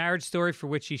 Marriage Story, for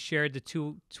which he shared the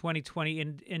 2020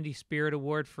 Indie Spirit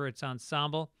Award for its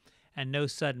ensemble, and No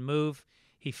Sudden Move.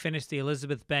 He finished the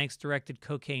Elizabeth Banks-directed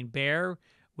Cocaine Bear,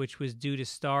 which was due to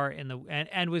star in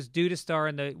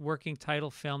the working title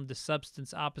film The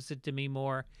Substance Opposite Demi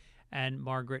Moore and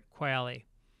Margaret Qualley.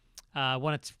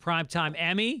 Won its primetime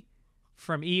Emmy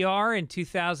from ER in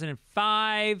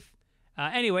 2005.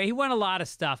 Anyway, he won a lot of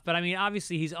stuff, but I mean,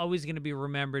 obviously, he's always going to be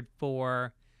remembered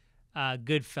for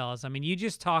Goodfellas. I mean, you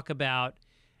just talk about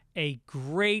a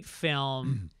great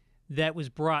film that was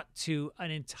brought to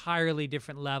an entirely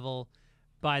different level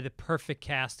by the perfect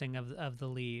casting of the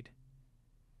lead.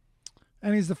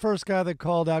 And he's the first guy that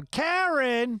called out,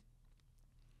 Karen!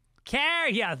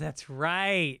 Karen! Yeah, that's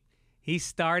right. He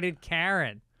started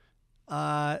Karen.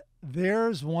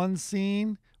 There's one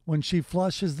scene when she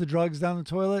flushes the drugs down the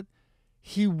toilet.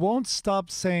 He won't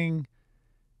stop saying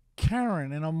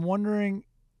Karen, and I'm wondering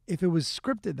if it was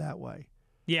scripted that way.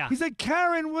 Yeah. He's like,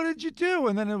 Karen, what did you do?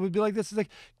 And then it would be like this. It's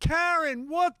like, Karen,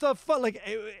 what the fuck? Like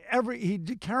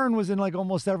Karen was in like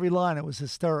almost every line. It was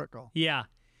hysterical. Yeah.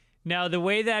 Now the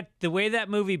way that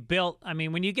movie built, I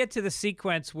mean, when you get to the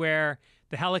sequence where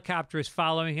the helicopter is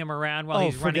following him around while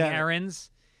he's running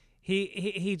errands,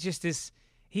 he just is.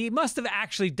 He must have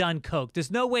actually done coke. There's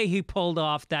no way he pulled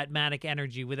off that manic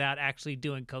energy without actually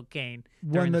doing cocaine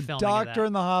during when the filming doctor of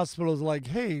in the hospital is like,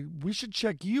 hey, we should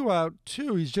check you out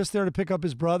too. He's just there to pick up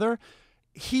his brother.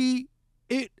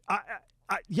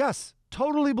 Yes,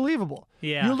 totally believable.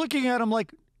 Yeah. You're looking at him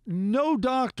like no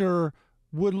doctor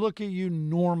would look at you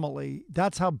normally.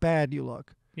 That's how bad you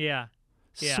look. Yeah.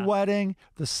 Sweating,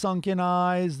 the sunken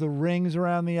eyes, the rings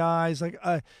around the eyes.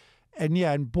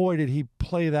 And boy, did he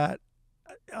play that.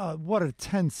 What a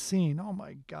tense scene. Oh,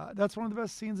 my God. That's one of the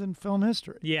best scenes in film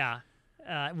history. Yeah.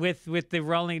 With the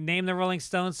Rolling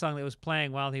Stones song that was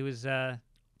playing while he was... Dun,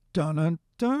 dun,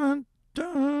 dun,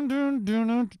 dun, dun,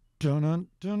 dun, dun,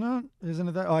 dun. Isn't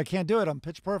it that? Oh, I can't do it. I'm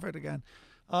pitch perfect again.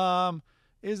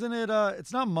 Isn't it?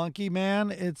 It's not Monkey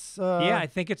Man. It's... yeah, I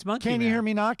think it's Monkey Man. Can You Hear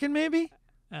Me Knocking, maybe?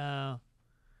 I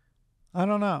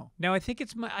don't know. No, I think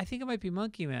it might be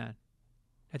Monkey Man.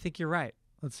 I think you're right.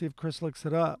 Let's see if Chris looks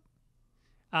it up.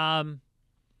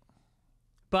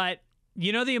 But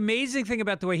you know, the amazing thing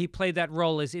about the way he played that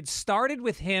role is it started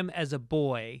with him as a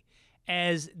boy,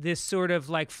 as this sort of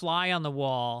like fly on the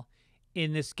wall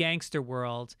in this gangster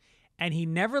world. And he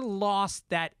never lost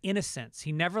that innocence.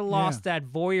 He never lost that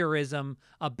voyeurism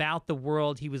about the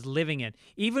world he was living in.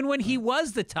 Even when he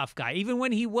was the tough guy, even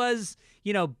when he was,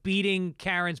 beating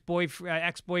Karen's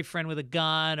ex-boyfriend with a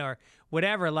gun or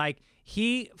whatever, like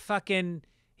he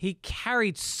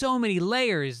carried so many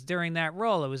layers during that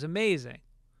role. It was amazing.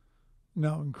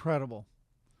 No, incredible.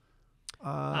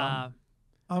 I'm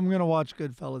gonna watch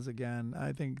Goodfellas again.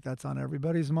 I think that's on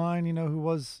everybody's mind. You know who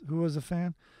was a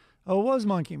fan? Oh, it was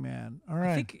Monkey Man. All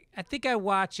right. I think I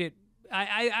watch it.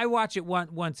 I watch it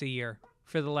once a year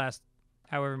for the last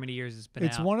however many years it's been out.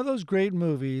 It's one of those great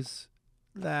movies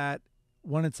that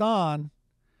when it's on,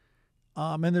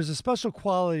 and there's a special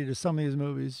quality to some of these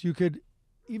movies. You could,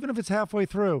 even if it's halfway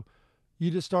through,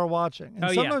 you just start watching.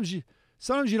 And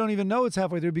sometimes you don't even know it's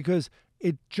halfway through because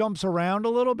it jumps around a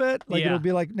little bit. Like it'll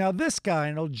be like, now this guy,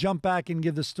 and it'll jump back and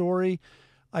give the story.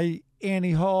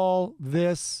 Annie Hall,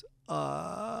 this,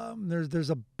 there's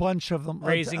a bunch of them.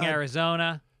 Raising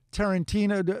Arizona.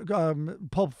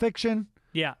 Tarantino, Pulp Fiction.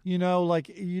 Yeah. You know, like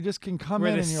you just can come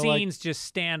where in the and you're scenes just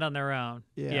stand on their own.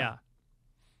 Yeah.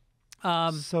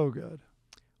 So good.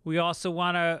 We also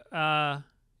want to,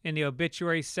 in the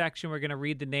obituary section, we're going to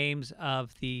read the names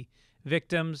of the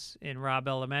victims in Robb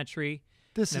Elementary.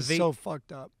 This is so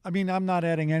fucked up. I mean, I'm not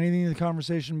adding anything to the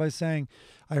conversation by saying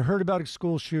I heard about a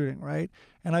school shooting, right?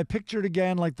 And I pictured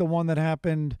again like the one that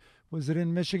happened, was it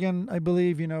in Michigan, I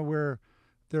believe, you know, where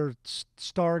their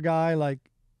star guy like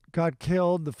got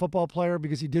killed, the football player,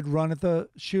 because he did run at the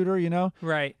shooter, you know?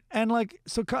 Right. And like,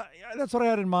 so that's what I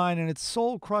had in mind, and it's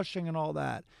soul crushing and all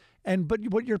that. But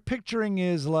what you're picturing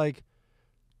is like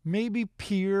maybe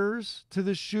peers to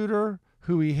the shooter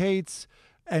who he hates,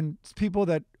 and people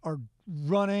that are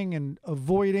running and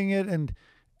avoiding it, and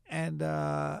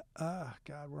God,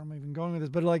 where am I even going with this?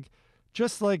 But like,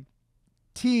 just like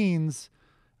teens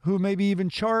who maybe even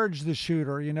charge the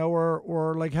shooter, you know,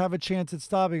 or like have a chance at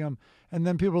stopping him, and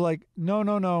then people are like,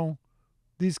 no,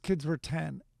 these kids were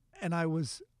 10, and I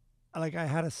was like, I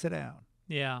had to sit down.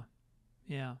 Yeah.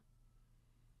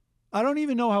 I don't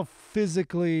even know how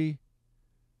physically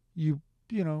you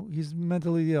know, he's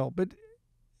mentally ill, but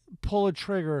pull a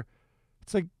trigger.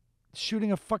 It's like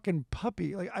shooting a fucking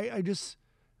puppy. Like I just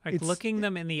like looking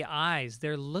them in the eyes.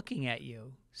 They're looking at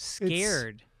you,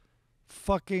 scared.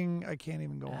 Fucking, I can't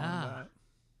even go on that.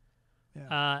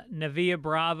 Yeah. Navia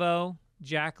Bravo,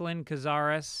 Jacqueline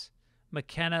Cazares,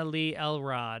 McKenna Lee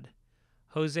Elrod,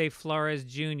 Jose Flores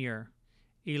Jr.,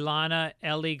 Ilana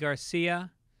Ellie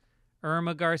Garcia,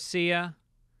 Irma Garcia,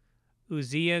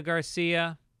 Uzia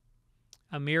Garcia,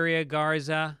 Amiria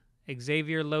Garza,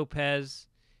 Xavier Lopez,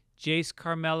 Jace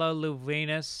Carmelo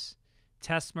Luvenas,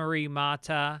 Tess Marie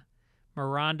Mata,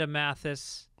 Miranda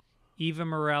Mathis, Eva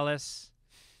Morales,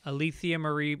 Alethea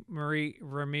Marie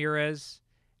Ramirez,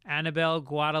 Annabelle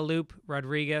Guadalupe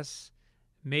Rodriguez,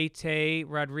 Mayte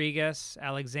Rodriguez,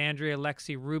 Alexandria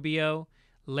Lexi Rubio,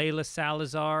 Layla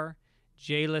Salazar,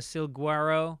 Jayla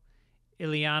Silguero,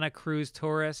 Ileana Cruz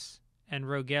Torres, and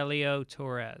Rogelio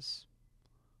Torres.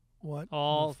 What?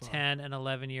 All 10 and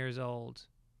 11 years old.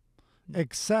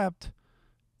 Except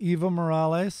Eva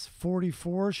Morales,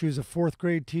 44. She was a 4th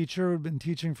grade teacher who had been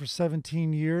teaching for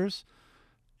 17 years.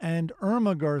 And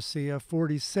Irma Garcia,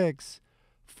 46,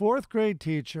 4th grade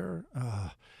teacher,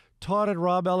 taught at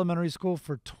Robb Elementary School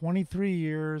for 23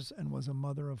 years and was a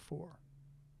mother of 4.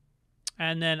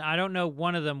 And then I don't know,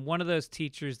 one of those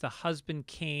teachers, the husband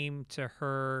came to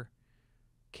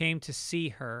see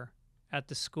her at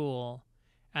the school,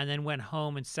 and then went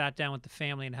home and sat down with the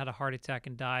family and had a heart attack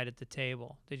and died at the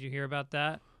table. Did you hear about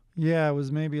that? Yeah, it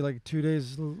was maybe like 2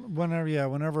 days,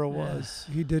 whenever it was.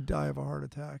 He did die of a heart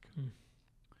attack.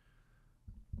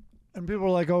 And people were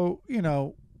like, oh, you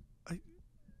know,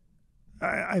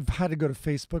 I've had to go to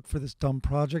Facebook for this dumb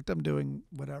project I'm doing,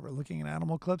 whatever, looking at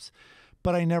animal clips,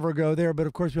 but I never go there. But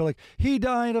of course, people are like, he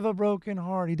died of a broken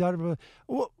heart. He died of a...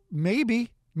 Well, maybe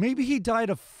he died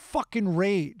of fucking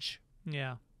rage.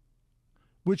 Yeah.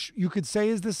 Which you could say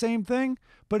is the same thing,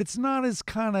 but it's not as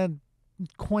kind of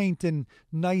quaint and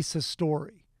nice a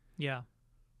story. Yeah.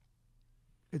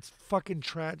 It's fucking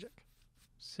tragic.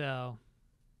 So,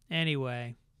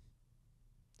 anyway.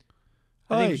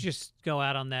 I think we should just go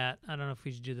out on that. I don't know if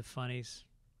we should do the funnies.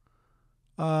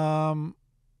 No.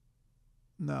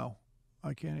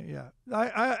 I can't, yeah.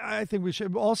 I think we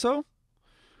should. Also,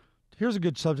 here's a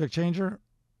good subject changer.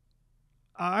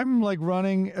 I'm like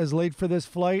running as late for this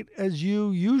flight as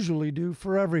you usually do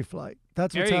for every flight.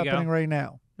 That's what's happening right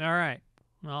now. All right.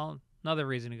 Well, another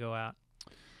reason to go out.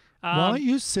 Why don't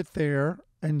you sit there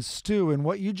and stew in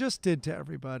what you just did to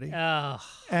everybody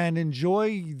and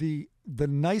enjoy the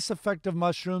nice effect of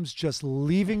mushrooms just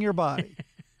leaving your body.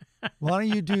 Why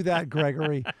don't you do that,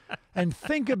 Gregory, and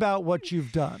think about what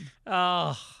you've done.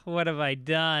 Oh, what have I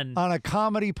done? On a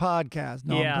comedy podcast.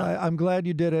 No, yeah. I'm glad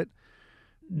you did it.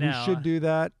 No. We should do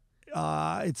that.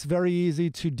 It's very easy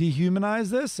to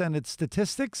dehumanize this, and it's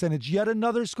statistics, and it's yet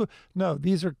another school. No,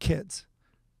 these are kids,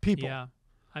 people. Yeah.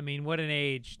 I mean, what an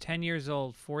age. 10 years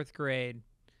old, 4th grade.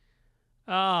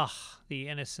 Oh, the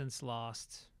innocence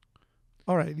lost.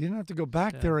 All right, you didn't have to go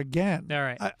back there again. All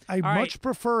right. I much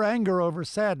prefer anger over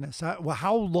sadness.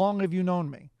 How long have you known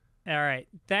me? All right.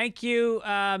 Thank you,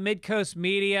 Midcoast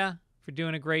Media, for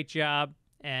doing a great job.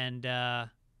 And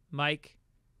Mike,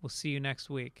 we'll see you next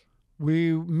week.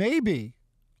 Maybe.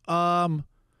 Yeah,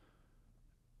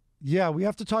 we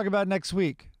have to talk about next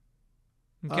week.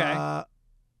 Okay.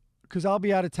 because I'll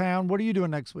be out of town. What are you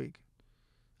doing next week?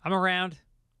 I'm around.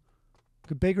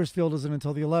 Bakersfield isn't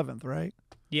until the 11th, right?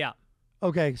 Yeah.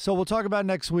 Okay, so we'll talk about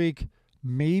next week.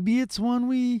 Maybe it's one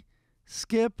we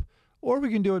skip, or we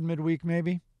can do it midweek,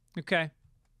 maybe. Okay.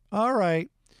 All right.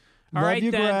 All Love right,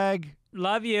 you, then. Greg.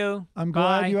 Love you. I'm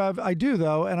glad Bye. you have. I do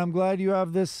though, and I'm glad you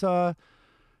have this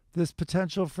this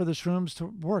potential for the shrooms to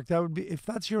work. That would be, if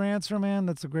that's your answer, man.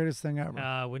 That's the greatest thing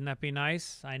ever. Wouldn't that be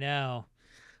nice? I know.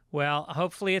 Well,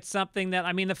 hopefully it's something that,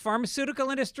 I mean, the pharmaceutical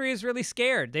industry is really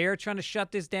scared. They are trying to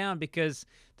shut this down because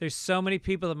there's so many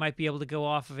people that might be able to go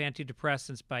off of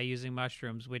antidepressants by using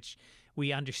mushrooms, which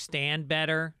we understand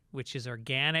better, which is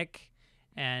organic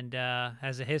and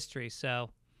has a history. So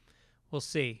we'll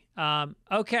see.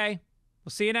 Okay. We'll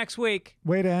see you next week.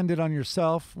 Way to end it on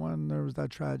yourself when there was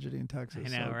that tragedy in Texas.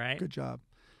 I know, so right? Good job.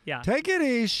 Yeah. Take it,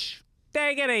 Ish.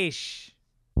 Take it, Ish.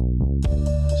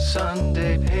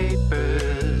 Sunday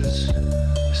papers,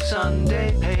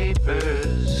 Sunday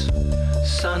papers,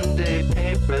 Sunday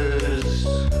papers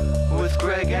with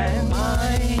Greg and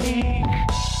Mike.